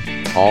friends,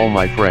 all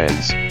my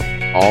friends,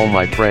 all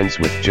my friends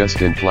with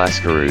Justin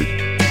Flaskerud.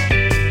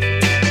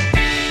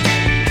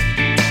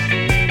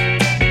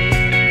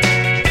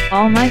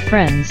 All my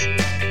friends,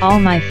 all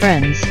my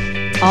friends,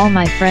 all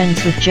my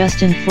friends with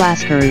Justin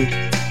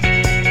Flaskerud.